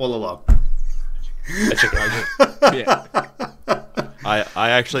chicken all along. A chicken. Yeah. I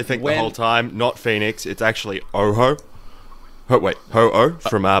actually think the whole time, not Phoenix, it's actually Ho-Oh from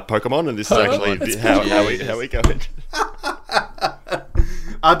Pokemon, and this is actually how we go in.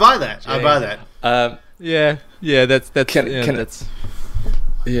 I buy that. I buy that. Yeah, that's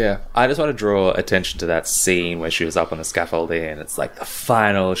Yeah, I just want to draw attention to that scene where she was up on the scaffolding, and it's like the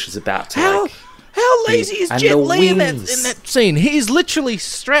final. She's about to How lazy is Jet Li in that scene? He's literally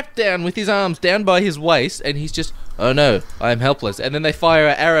strapped down with his arms down by his waist, and he's just, oh no, I'm helpless. And then they fire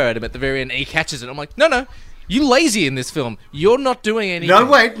an arrow at him at the very end, and he catches it. I'm like, no, you lazy in this film. You're not doing anything.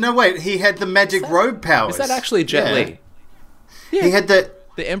 No, wait. He had the magic robe powers. Is that actually Jet Li? Yeah. He had the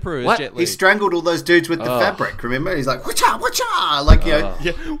Emperor is Jet Li. He strangled all those dudes with the fabric, remember? He's like, whatcha?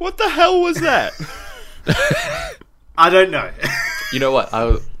 Yeah, what the hell was that? I don't know. You know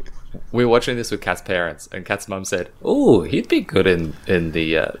what? We were watching this with Kat's parents, and Kat's mum said, "Oh, he'd be good in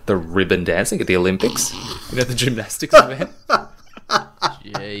the ribbon dancing at the Olympics, the gymnastics event."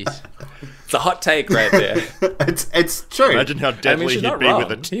 Jeez, it's a hot take right there. It's true. Imagine how deadly he'd be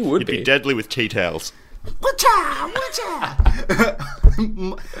with it. He would be deadly with tea towels. Whatcha?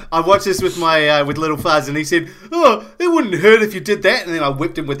 I watched this with my with little Fuzz, and he said, "Oh, it wouldn't hurt if you did that." And then I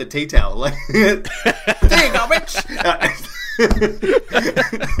whipped him with the tea towel. Like, there you go, bitch.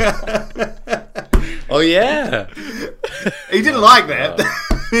 Oh yeah, he didn't like that.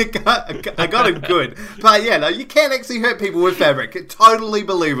 I got him good, but yeah, no, you can actually hurt people with fabric. It's totally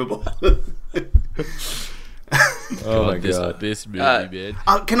believable. Oh my god, this movie, man.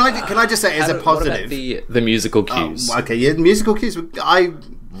 Can I just say as a positive, the musical cues? Musical cues.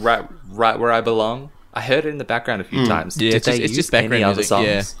 Right where I belong. I heard it in the background a few times. Yeah, Did they it's use just background any music. other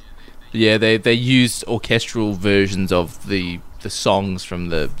songs? Yeah, they used orchestral versions of the songs from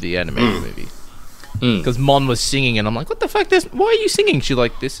the animated movie. Because Mon was singing, and I'm like, what the fuck? Why are you singing? She's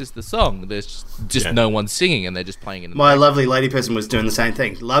like, this is the song. There's just no one singing, and they're just playing it. My lovely lady person was doing the same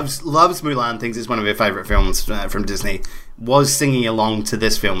thing. Loves Mulan, thinks it's one of her favourite films from Disney. Was singing along to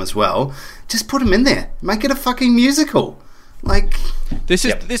this film as well. Just put them in there. Make it a fucking musical. Like this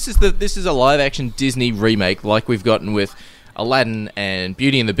is a live action Disney remake, like we've gotten with Aladdin and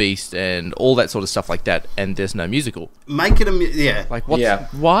Beauty and the Beast and all that sort of stuff like that, and there's no musical. Make it a like what? Yeah.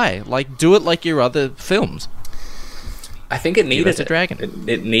 Why? Like do it like your other films. I think it needed a dragon.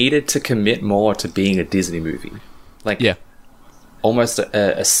 It needed to commit more to being a Disney movie, like almost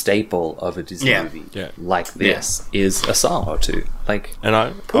a staple of a Disney movie. Yeah. Like this is a song or two. Like, and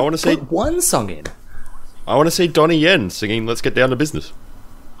I want to see one song in. I want to see Donnie Yen singing "Let's Get Down to Business."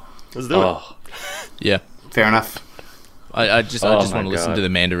 Let's do it. Yeah, fair enough. I just want to listen to the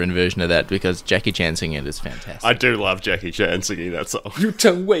Mandarin version of that because Jackie Chan singing it is fantastic. I do love Jackie Chan singing that song.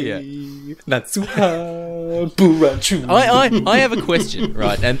 I have a question,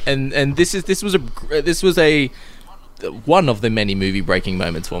 right? And this was one of the many movie-breaking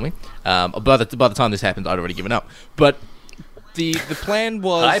moments for me. By the time this happened, I'd already given up. But the plan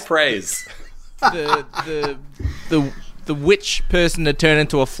was High praise. the witch person had turned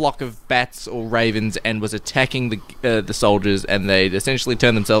into a flock of bats or ravens and was attacking the soldiers, and they'd essentially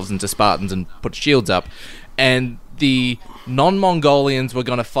turned themselves into Spartans and put shields up, and the non-Mongolians were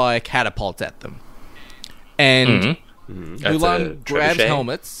going to fire catapults at them. And Mulan grabs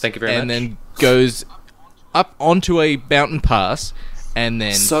helmets Thank you very and much. then goes up onto a mountain pass and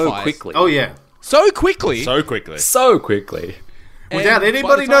then fires. Quickly. Oh yeah, So quickly. So quickly. So quickly. without And anybody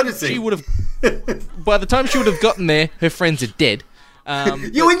by the time noticing. she would have. By the time she would have gotten there, her friends are dead.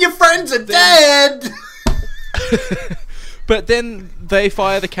 You and your friends are dead. But then they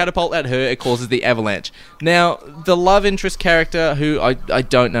fire the catapult at her. It causes the avalanche. Now, the love interest character, who I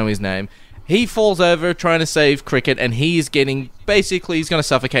don't know his name, he falls over trying to save Cricket, and he's getting... Basically, he's going to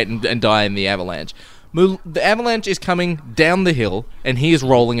suffocate and die in the avalanche. The avalanche is coming down the hill, and he is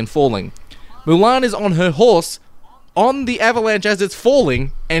rolling and falling. Mulan is on her horse on the avalanche as it's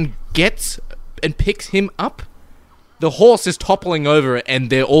falling and gets and picks him up. The horse is toppling over, and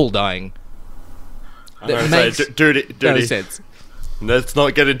they're all dying. That makes no sense. Let's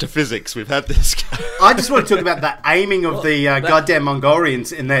not get into physics. We've had this. I just want to talk about the aiming of the goddamn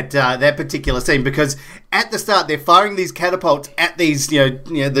Mongolians in that particular scene, because at the start they're firing these catapults at these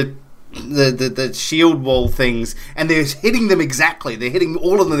the shield wall things, and they're hitting them exactly. They're hitting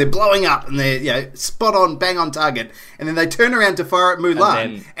all of them. They're blowing up, and they're spot on, bang on target. And then they turn around to fire at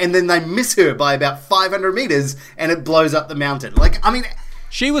Mulan, and then they miss her by about 500 meters, and it blows up the mountain. Like, I mean.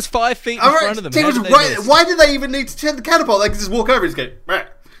 She was 5 feet in front of them. She was right. Why do they even need to turn the catapult? They can just walk over and just go, right.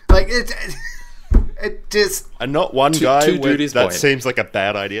 Like, it just... And not one guy to where Judy's that point. seems like a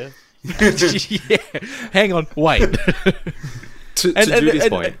bad idea. Yeah. Hang on. Wait. To Judy's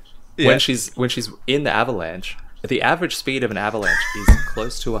point, when she's in the avalanche, the average speed of an avalanche is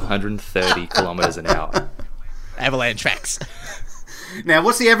close to 130 kilometers an hour. Avalanche facts. Now,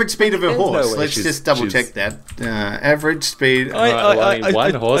 what's the average speed of a There's no horse? way Let's just double check that. Average speed.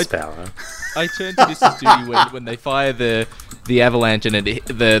 One horsepower. I turned to Mrs. Judy when they fire the avalanche and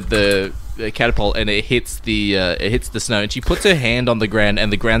the catapult, and it hits the snow, and she puts her hand on the ground, and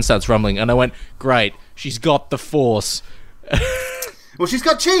the ground starts rumbling, and I went, great, she's got the force. Well, she's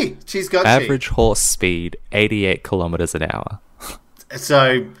got chi. She's got Average horse speed 88 kilometers an hour.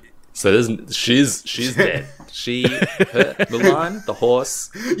 chi. So she's dead. Mulan, the horse.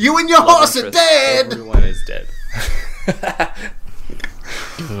 You and your horse are dead. Everyone is dead.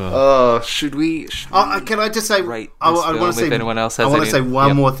 Should we? Can I just say? Rate I this want film to say. if anyone else has I want to any- say one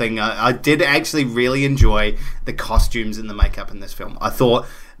Yep. more thing. I did actually really enjoy the costumes and the makeup in this film. I thought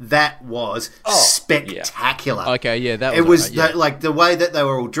that was spectacular. Okay, yeah, that was it was alright, yeah. like the way that they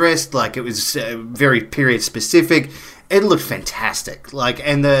were all dressed. Like, it was very period specific. It looked fantastic. Like,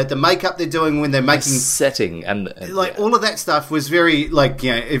 and the makeup they're doing when they're making setting and like all of that stuff was very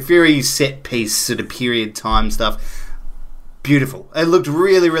a very set piece sort of period time stuff. Beautiful. It looked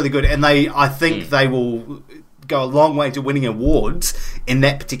really, really good, and I think they will go a long way to winning awards in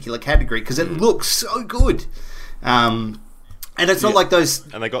that particular category because it looks so good. And it's not like those.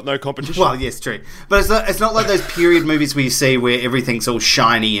 And they got no competition. Well, yes, true, but it's not like those period movies where you see where everything's all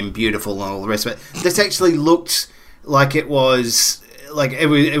shiny and beautiful and all the rest of it. This actually looked like it was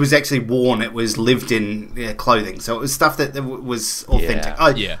actually worn. It was lived in clothing, so it was stuff that was authentic.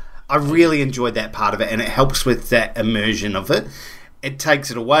 I really enjoyed that part of it, and it helps with that immersion of it. It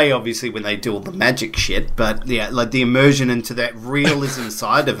takes it away, obviously, when they do all the magic shit, but yeah, like the immersion into that realism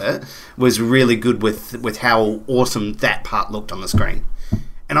side of it was really good with how awesome that part looked on the screen.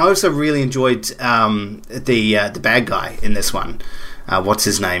 And I also really enjoyed the bad guy in this one. What's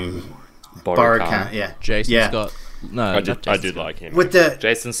his name? Borokhan. Yeah, Jason Scott. No, I did like him. With the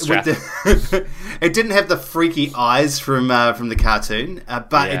Jason Stratham. It didn't have the freaky eyes from the cartoon,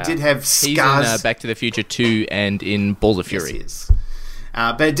 but it did have scars. He's in Back to the Future 2 and in Balls of Fury. Yes, he is.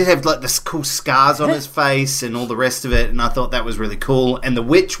 But it did have like this cool scars on his face and all the rest of it, and I thought that was really cool. And the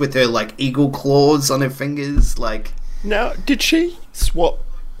witch with her like eagle claws on her fingers, like. Now, did she swap,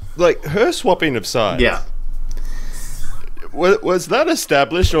 like her swapping of sides? Yeah. Was that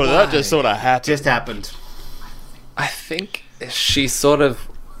established, or that just sort of happened? Just happened. I think she sort of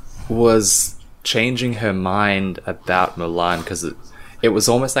was changing her mind about Mulan because it was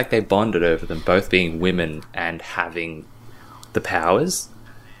almost like they bonded over them both being women and having the powers.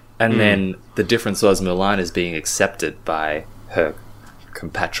 And then the difference was Mulan is being accepted by her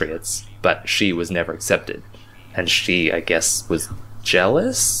compatriots, but she was never accepted. And she, I guess, was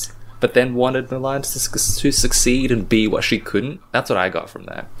jealous, but then wanted Mulan to succeed and be what she couldn't. That's what I got from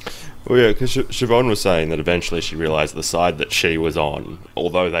that. Well, yeah, because Siobhan was saying that eventually she realised the side that she was on,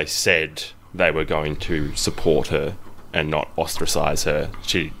 although they said they were going to support her and not ostracise her,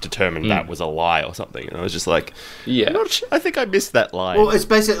 she determined that was a lie or something. And I was just like, I think I missed that line. Well, it's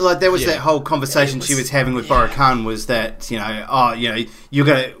basically like there was that whole conversation she was having with Borough Khan was that,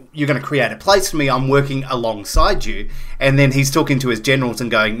 you're gonna create a place for me, I'm working alongside you. And then he's talking to his generals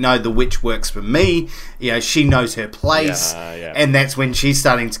and going, no, the witch works for me. She knows her place. And that's when she's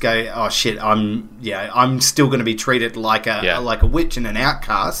starting to go, oh shit, I'm still going to be treated like a witch and an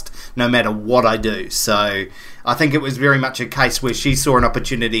outcast no matter what I do. So I think it was very much a case where she saw an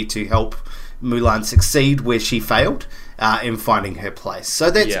opportunity to help Mulan succeed where she failed in finding her place.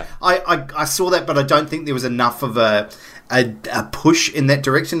 So that's I saw that, but I don't think there was enough of a push in that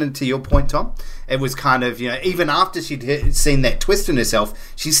direction. And to your point, Tom, it was kind of, even after she'd seen that twist in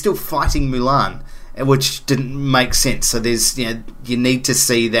herself, she's still fighting Mulan, which didn't make sense. So there's, you need to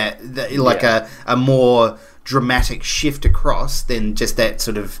see that a more dramatic shift across than just that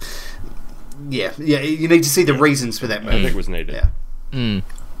sort of, you need to see the reasons for that move. I think it was needed.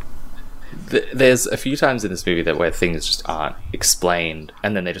 There's a few times in this movie where things just aren't explained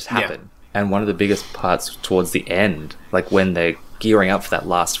and then they just happen. And one of the biggest parts towards the end, like when they're gearing up for that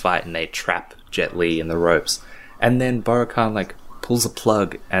last fight and they trap Jet Li in the ropes, and then Borough Khan pulls a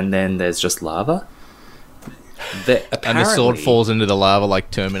plug and then there's just lava. And the sword falls into the lava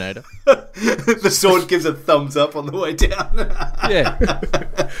like Terminator. The sword gives a thumbs up on the way down.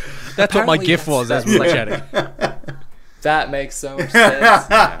 That's what my gif was as we were chatting. That makes so much sense.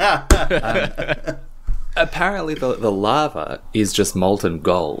 Apparently the lava is just molten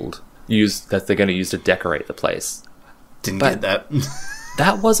gold that they're going to use to decorate the place. Didn't get that.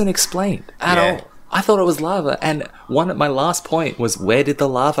 That wasn't explained at all. I thought it was lava, and my last point was, where did the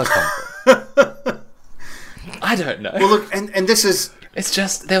lava come from? I don't know. Well, look, and this is... It's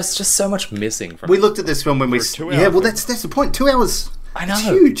just, there was just so much missing from We looked at this film when we... Yeah, well, that's the point. 2 hours. I know. It's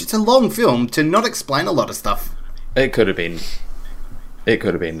huge. It's a long film to not explain a lot of stuff. It could have been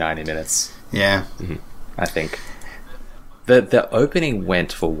 90 minutes. Yeah. Mm-hmm. I think. The opening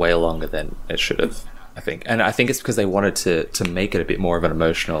went for way longer than it should have, I think. And I think it's because they wanted to make it a bit more of an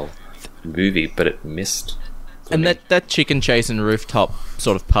emotional movie, but it missed. And that chicken chase and rooftop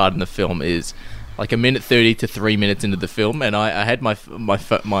sort of part in the film is like 1:30 to 3 minutes into the film, and I had my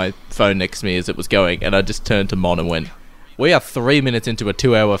phone next to me as it was going, and I just turned to Mon and went, "We are 3 minutes into a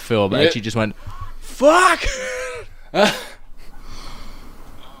 2 hour film," and she just went, "Fuck!"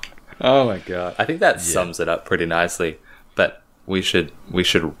 Oh my god! I think that sums it up pretty nicely. But we should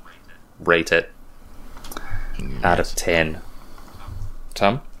rate it out of 10.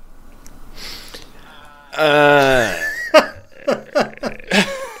 Tom? There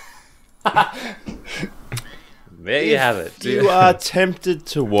you have it. If you are tempted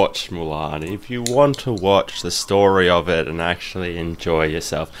to watch Mulan, if you want to watch the story of it and actually enjoy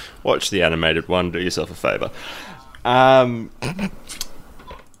yourself, watch the animated one. Do yourself a favour.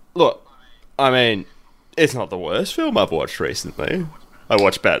 Look, I mean, it's not the worst film I've watched recently. I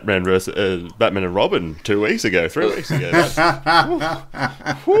watched Batman and Robin 2 weeks ago, 3 weeks ago.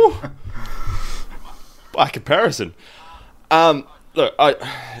 By comparison, look,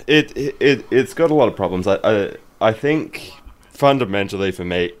 it's got a lot of problems. I think fundamentally for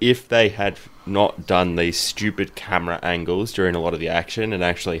me, if they had not done these stupid camera angles during a lot of the action and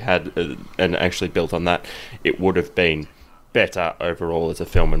actually built on that, it would have been better overall as a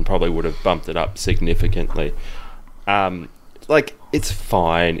film and probably would have bumped it up significantly. It's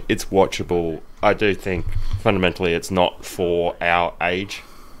fine, it's watchable. I do think fundamentally it's not for our age.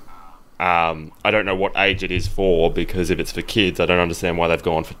 I don't know what age it is for, because if it's for kids, I don't understand why they've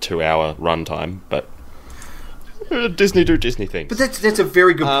gone for 2 hour runtime, but Disney do Disney things. But that's a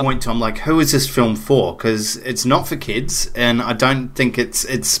very good point, Tom. Like, who is this film for? Because it's not for kids, and I don't think it's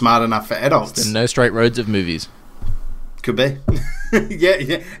smart enough for adults. It's the No Straight Roads of movies. Could be.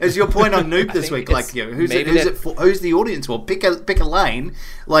 yeah. As your point on Noob this week, like, who's it for? Who's the audience for? Pick a lane.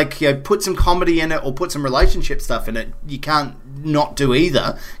 Like, put some comedy in it or put some relationship stuff in it. You can't not do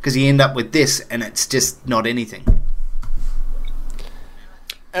either, because you end up with this, and it's just not anything.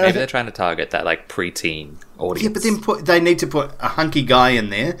 Maybe they're trying to target that preteen audience. Yeah, but then they need to put a hunky guy in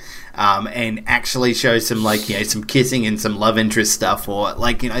there, and actually show some some kissing and some love interest stuff, or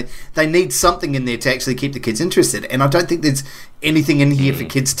they need something in there to actually keep the kids interested. And I don't think there's anything in here for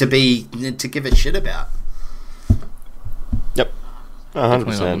kids to give a shit about. Yep,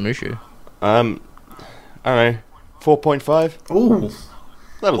 100%. I don't know, 4.5. Ooh,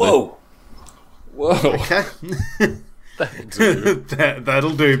 that'll do. Okay.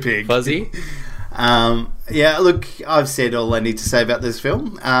 That'll do, pig. Fuzzy? Yeah, look, I've said all I need to say about this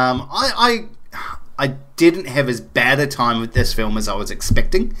film. I didn't have as bad a time with this film as I was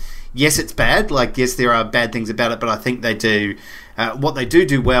expecting. Yes, it's bad. Like, yes, there are bad things about it, but I think they do what they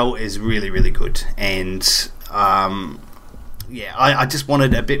do well is really, really good. And I just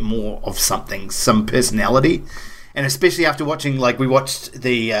wanted a bit more of something, some personality, and especially after watching, like, we watched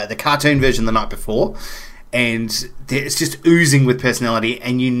the cartoon version the night before, and it's just oozing with personality,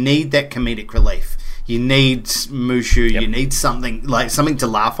 and you need that comedic relief. You need Mushu, you need something to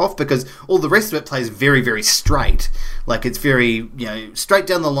laugh off, because all the rest of it plays very, very straight. Like, it's very, straight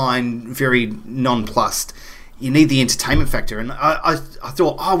down the line, very nonplussed. You need the entertainment factor. And I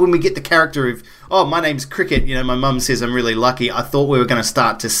thought, when we get the character of, my name's Cricket, my mum says I'm really lucky, I thought we were going to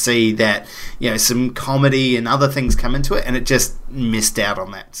start to see that, some comedy and other things come into it, and it just missed out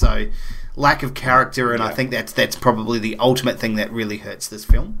on that. So, lack of character, and I think that's probably the ultimate thing that really hurts this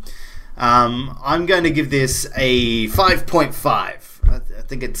film. I'm going to give this a 5.5. I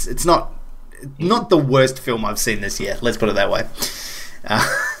think it's not the worst film I've seen this year. Let's put it that way.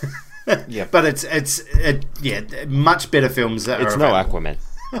 But it's much better films. It's no Aquaman.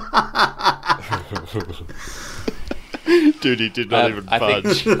 Dude, he did not even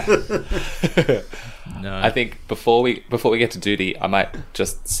budge. No. I think before we get to Duty, I might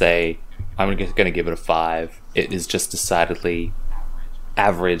just say I'm going to give it a 5. It is just decidedly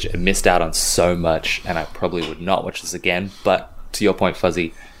average and missed out on so much, and I probably would not watch this again. But to your point,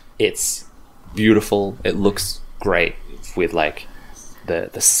 Fuzzy, it's beautiful. It looks great with like the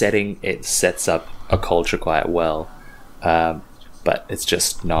setting. It sets up a culture quite well, but it's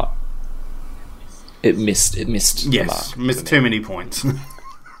just not. It missed the mark. Missed too many points.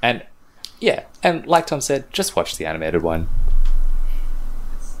 and like Tom said, just watch the animated one.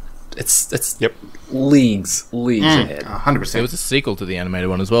 It's leagues ahead. 100%. There was a sequel to the animated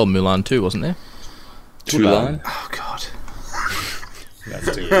one as well, Mulan 2, wasn't there? Mulan? Oh, God.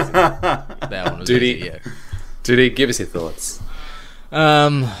 That's too easy. That one was easy, yeah. Duty, give us your thoughts.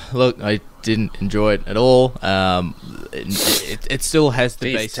 Look, I didn't enjoy it at all. It still has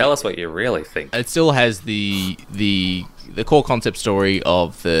the basic... Tell us what you really think. It still has the core concept story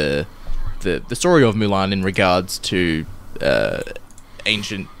of the story of Mulan in regards to...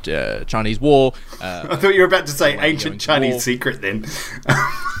 ancient Chinese war. I thought you were about to say ancient Chinese secret then.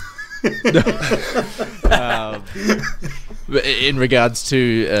 In regards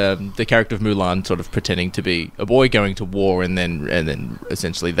to the character of Mulan sort of pretending to be a boy going to war, and then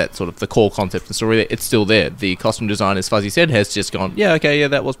essentially that sort of the core concept and story, it's still there. The costume design, as Fuzzy said, has just gone,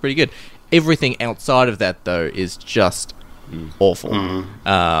 that was pretty good. Everything outside of that, though, is just awful.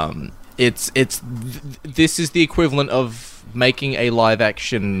 This is the equivalent of making a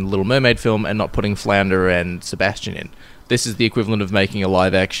live-action Little Mermaid film and not putting Flounder and Sebastian in. This is the equivalent of making a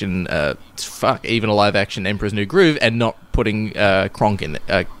live-action, even a live-action Emperor's New Groove and not putting Kronk in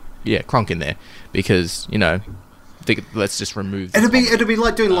there, because let's just remove. It'd be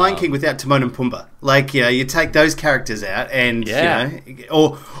like doing Lion King without Timon and Pumbaa. Like, you take those characters out, and we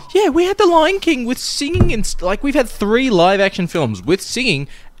had the Lion King with singing, and we've had 3 live-action films with singing.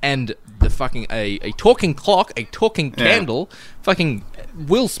 And the fucking a talking clock, a talking candle, fucking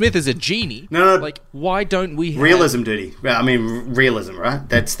Will Smith is a genie. No. Like, why don't we have... Realism, Duty. I mean, realism, right?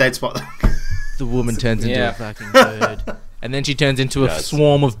 That's what... The woman turns into a fucking bird. And then she turns into a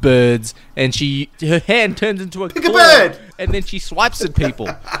swarm of birds. And her hand turns into a Pick a bird! And then she swipes at people.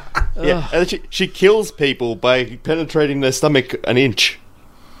 And then she kills people by penetrating their stomach an inch.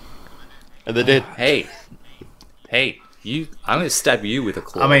 And they're dead. Hey. I'm going to stab you with a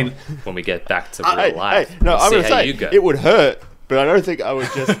claw. When we get back to real life. I'm going to say it would hurt, but I don't think I would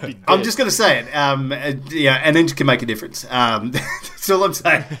just be dead. I'm just going to say it. An inch can make a difference. That's all I'm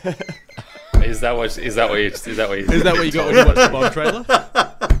saying. Is that what you got when you watched the Bond trailer?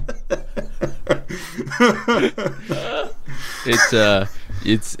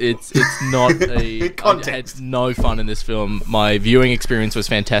 It's not a context. I had no fun in this film. My viewing experience was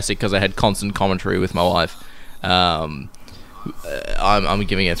fantastic because I had constant commentary with my wife. I'm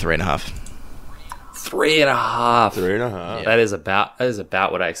giving it a 3.5. 3.5. 3.5. Yeah. That is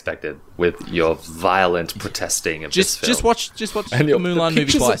about what I expected with your violent protesting of this film. Just watch the Mulan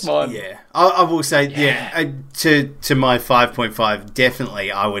movie twice. Yeah, I will say, to my 5.5,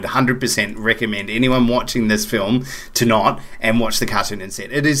 definitely, I would 100% recommend anyone watching this film to not and watch the cartoon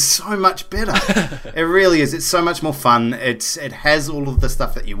instead. It is so much better. It really is. It's so much more fun. It has all of the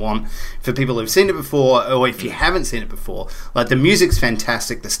stuff that you want for people who've seen it before, or if you haven't seen it before. Like, the music's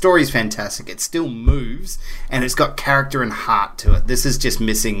fantastic, the story's fantastic, it still moves, and it's got character and heart to it. This is just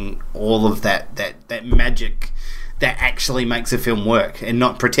missing all of that magic that actually makes a film work, and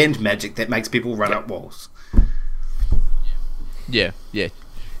not pretend magic that makes people run up walls. Yeah.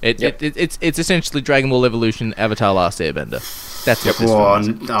 It's essentially Dragon Ball Evolution, Avatar: Last Airbender. That's what this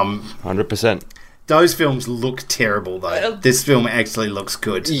film is. 100%. Those films look terrible, though. This film actually looks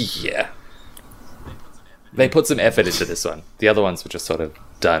good. Yeah. They put some effort into this one. The other ones were just sort of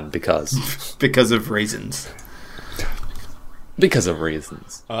done because... because of reasons. Because of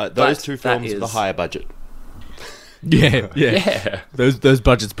reasons. Those two films with a higher budget. Yeah. Those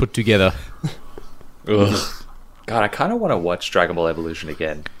budgets put together. Ugh. God, I kind of want to watch Dragon Ball Evolution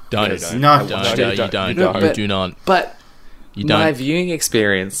again. Don't. No, You do not. But You don't. my viewing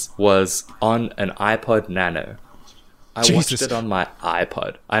experience was on an iPod Nano. I watched it on my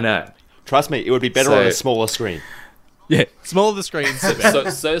iPod. I know. Trust me, it would be better on a smaller screen. Yeah, smaller the screen.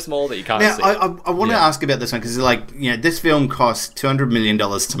 so small that you can't Now, see. I want to ask about this one because, this film cost $200 million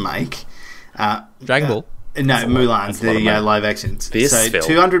to make. Dragon Ball. No, Mulan, the live actions. This so film.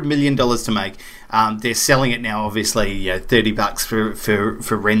 $200 million to make. They're selling it now, obviously, $30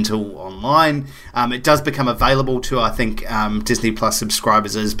 for rental online. It does become available to, I think, Disney Plus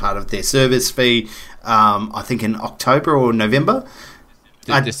subscribers as part of their service fee. I think in October or November.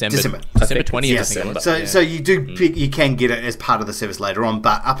 December 20th. Yeah, I think it was. so you can get it as part of the service later on,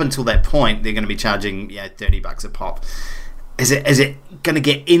 but up until that point, they're going to be charging $30 a pop. Is it going to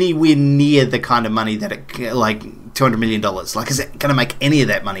get anywhere near the kind of money that it, like $200 million? Like, is it going to make any of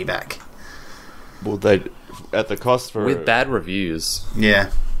that money back? Well, they at the cost for With bad reviews, Yeah.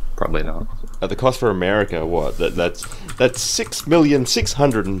 probably not. at the cost for America, what? That's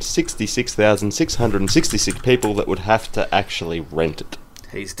 6,666,666 people that would have to actually rent it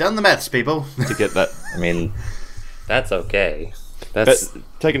He's done the maths, people. to get that. I mean, that's okay. That's But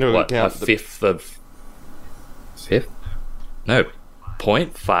take into what, a account fifth of... Fifth? No,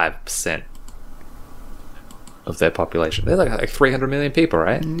 0.5% of their population. They're like 300 million people,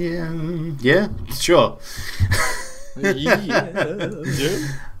 right? Yeah, sure. Look,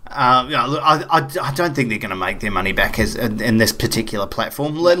 I don't think they're going to make their money back in this particular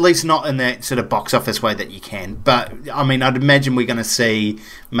platform, at least not in that sort of box office way that you can. But, I mean, I'd imagine we're going to see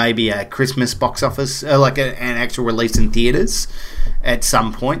maybe a Christmas box office, like an actual release in theatres at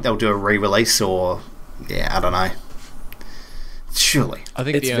some point. They'll do a re-release or, I don't know. Surely. I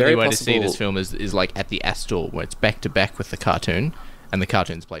think It's the only very way to see possible- this film is like at the Astor, where it's back to back with the cartoon, and the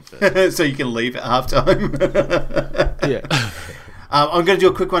cartoon's played first. So you can leave at halftime. Yeah. I'm going to do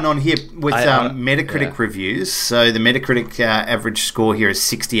a quick one on here with Metacritic yeah. reviews. So the Metacritic average score here is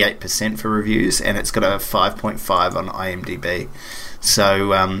 68% for reviews, and it's got a 5.5 on IMDb. So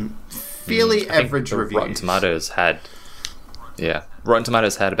fairly I think average the reviews. Rotten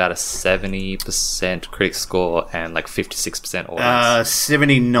Tomatoes had about a 70% critic score and like 56% audience.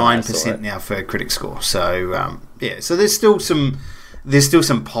 79% now for critic score. So so there's still some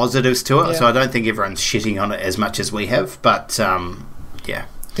positives to it. Yeah. So I don't think everyone's shitting on it as much as we have. But Yeah.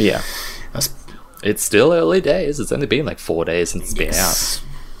 That's- It's still early days. It's only been like 4 days since it's been out.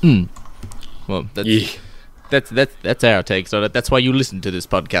 Well, that's our take. So that's why you listen to this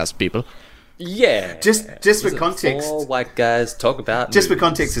podcast, people. Yeah. Just for Is it context. Four white guys talk about Just for movies.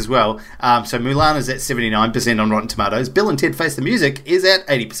 context as well, so Mulan is at 79% on Rotten Tomatoes. Bill and Ted Face the Music is at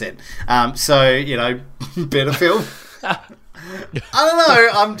 80%. Better film. I don't know.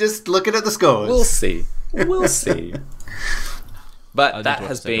 I'm just looking at the scores. We'll see. We'll see. But just that watched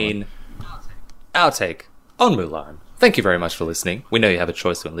has the second been our take on Mulan. Thank you very much for listening. We know you have a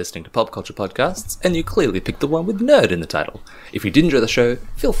choice when listening to pop culture podcasts, and you clearly picked the one with nerd in the title. If you did enjoy the show,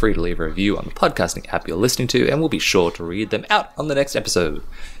 feel free to leave a review on the podcasting app you're listening to, and we'll be sure to read them out on the next episode.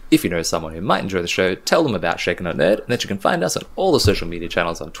 If you know someone who might enjoy the show, tell them about Shaken Not Nerd, and that you can find us on all the social media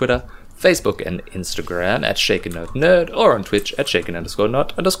channels on Twitter, Facebook, and Instagram at Shaken Not Nerd, or on Twitch at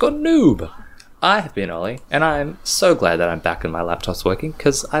Shaken_Not_Noob. I have been Ollie, and I'm so glad that I'm back and my laptop's working,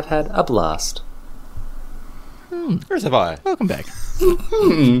 because I've had a blast. Where's have I? Welcome back.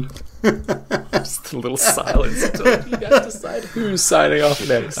 Just a little silence until you guys decide who's signing off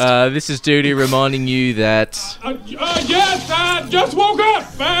next. This is Duty reminding you that Yes, I just woke up.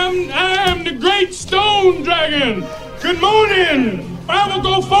 I am the great stone dragon. Good morning. I will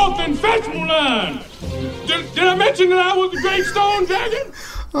go forth and fetch Mulan. Did I mention that I was the great stone dragon?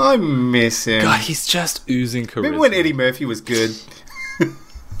 I miss him. God, he's just oozing charisma. Remember when Eddie Murphy was good?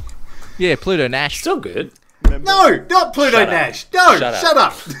 yeah, Pluto Nash. Still good. No, not Pluto Shut up. Nash. No, Shut up. shut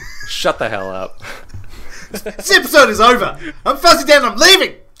up. Shut the hell up. This episode is over. I'm fussing down. I'm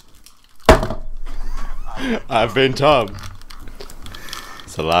leaving. I've been Tom.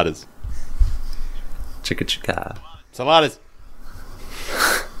 Saladas. Chicka chicka. Saladas.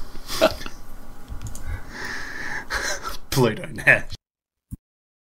 Pluto Nash.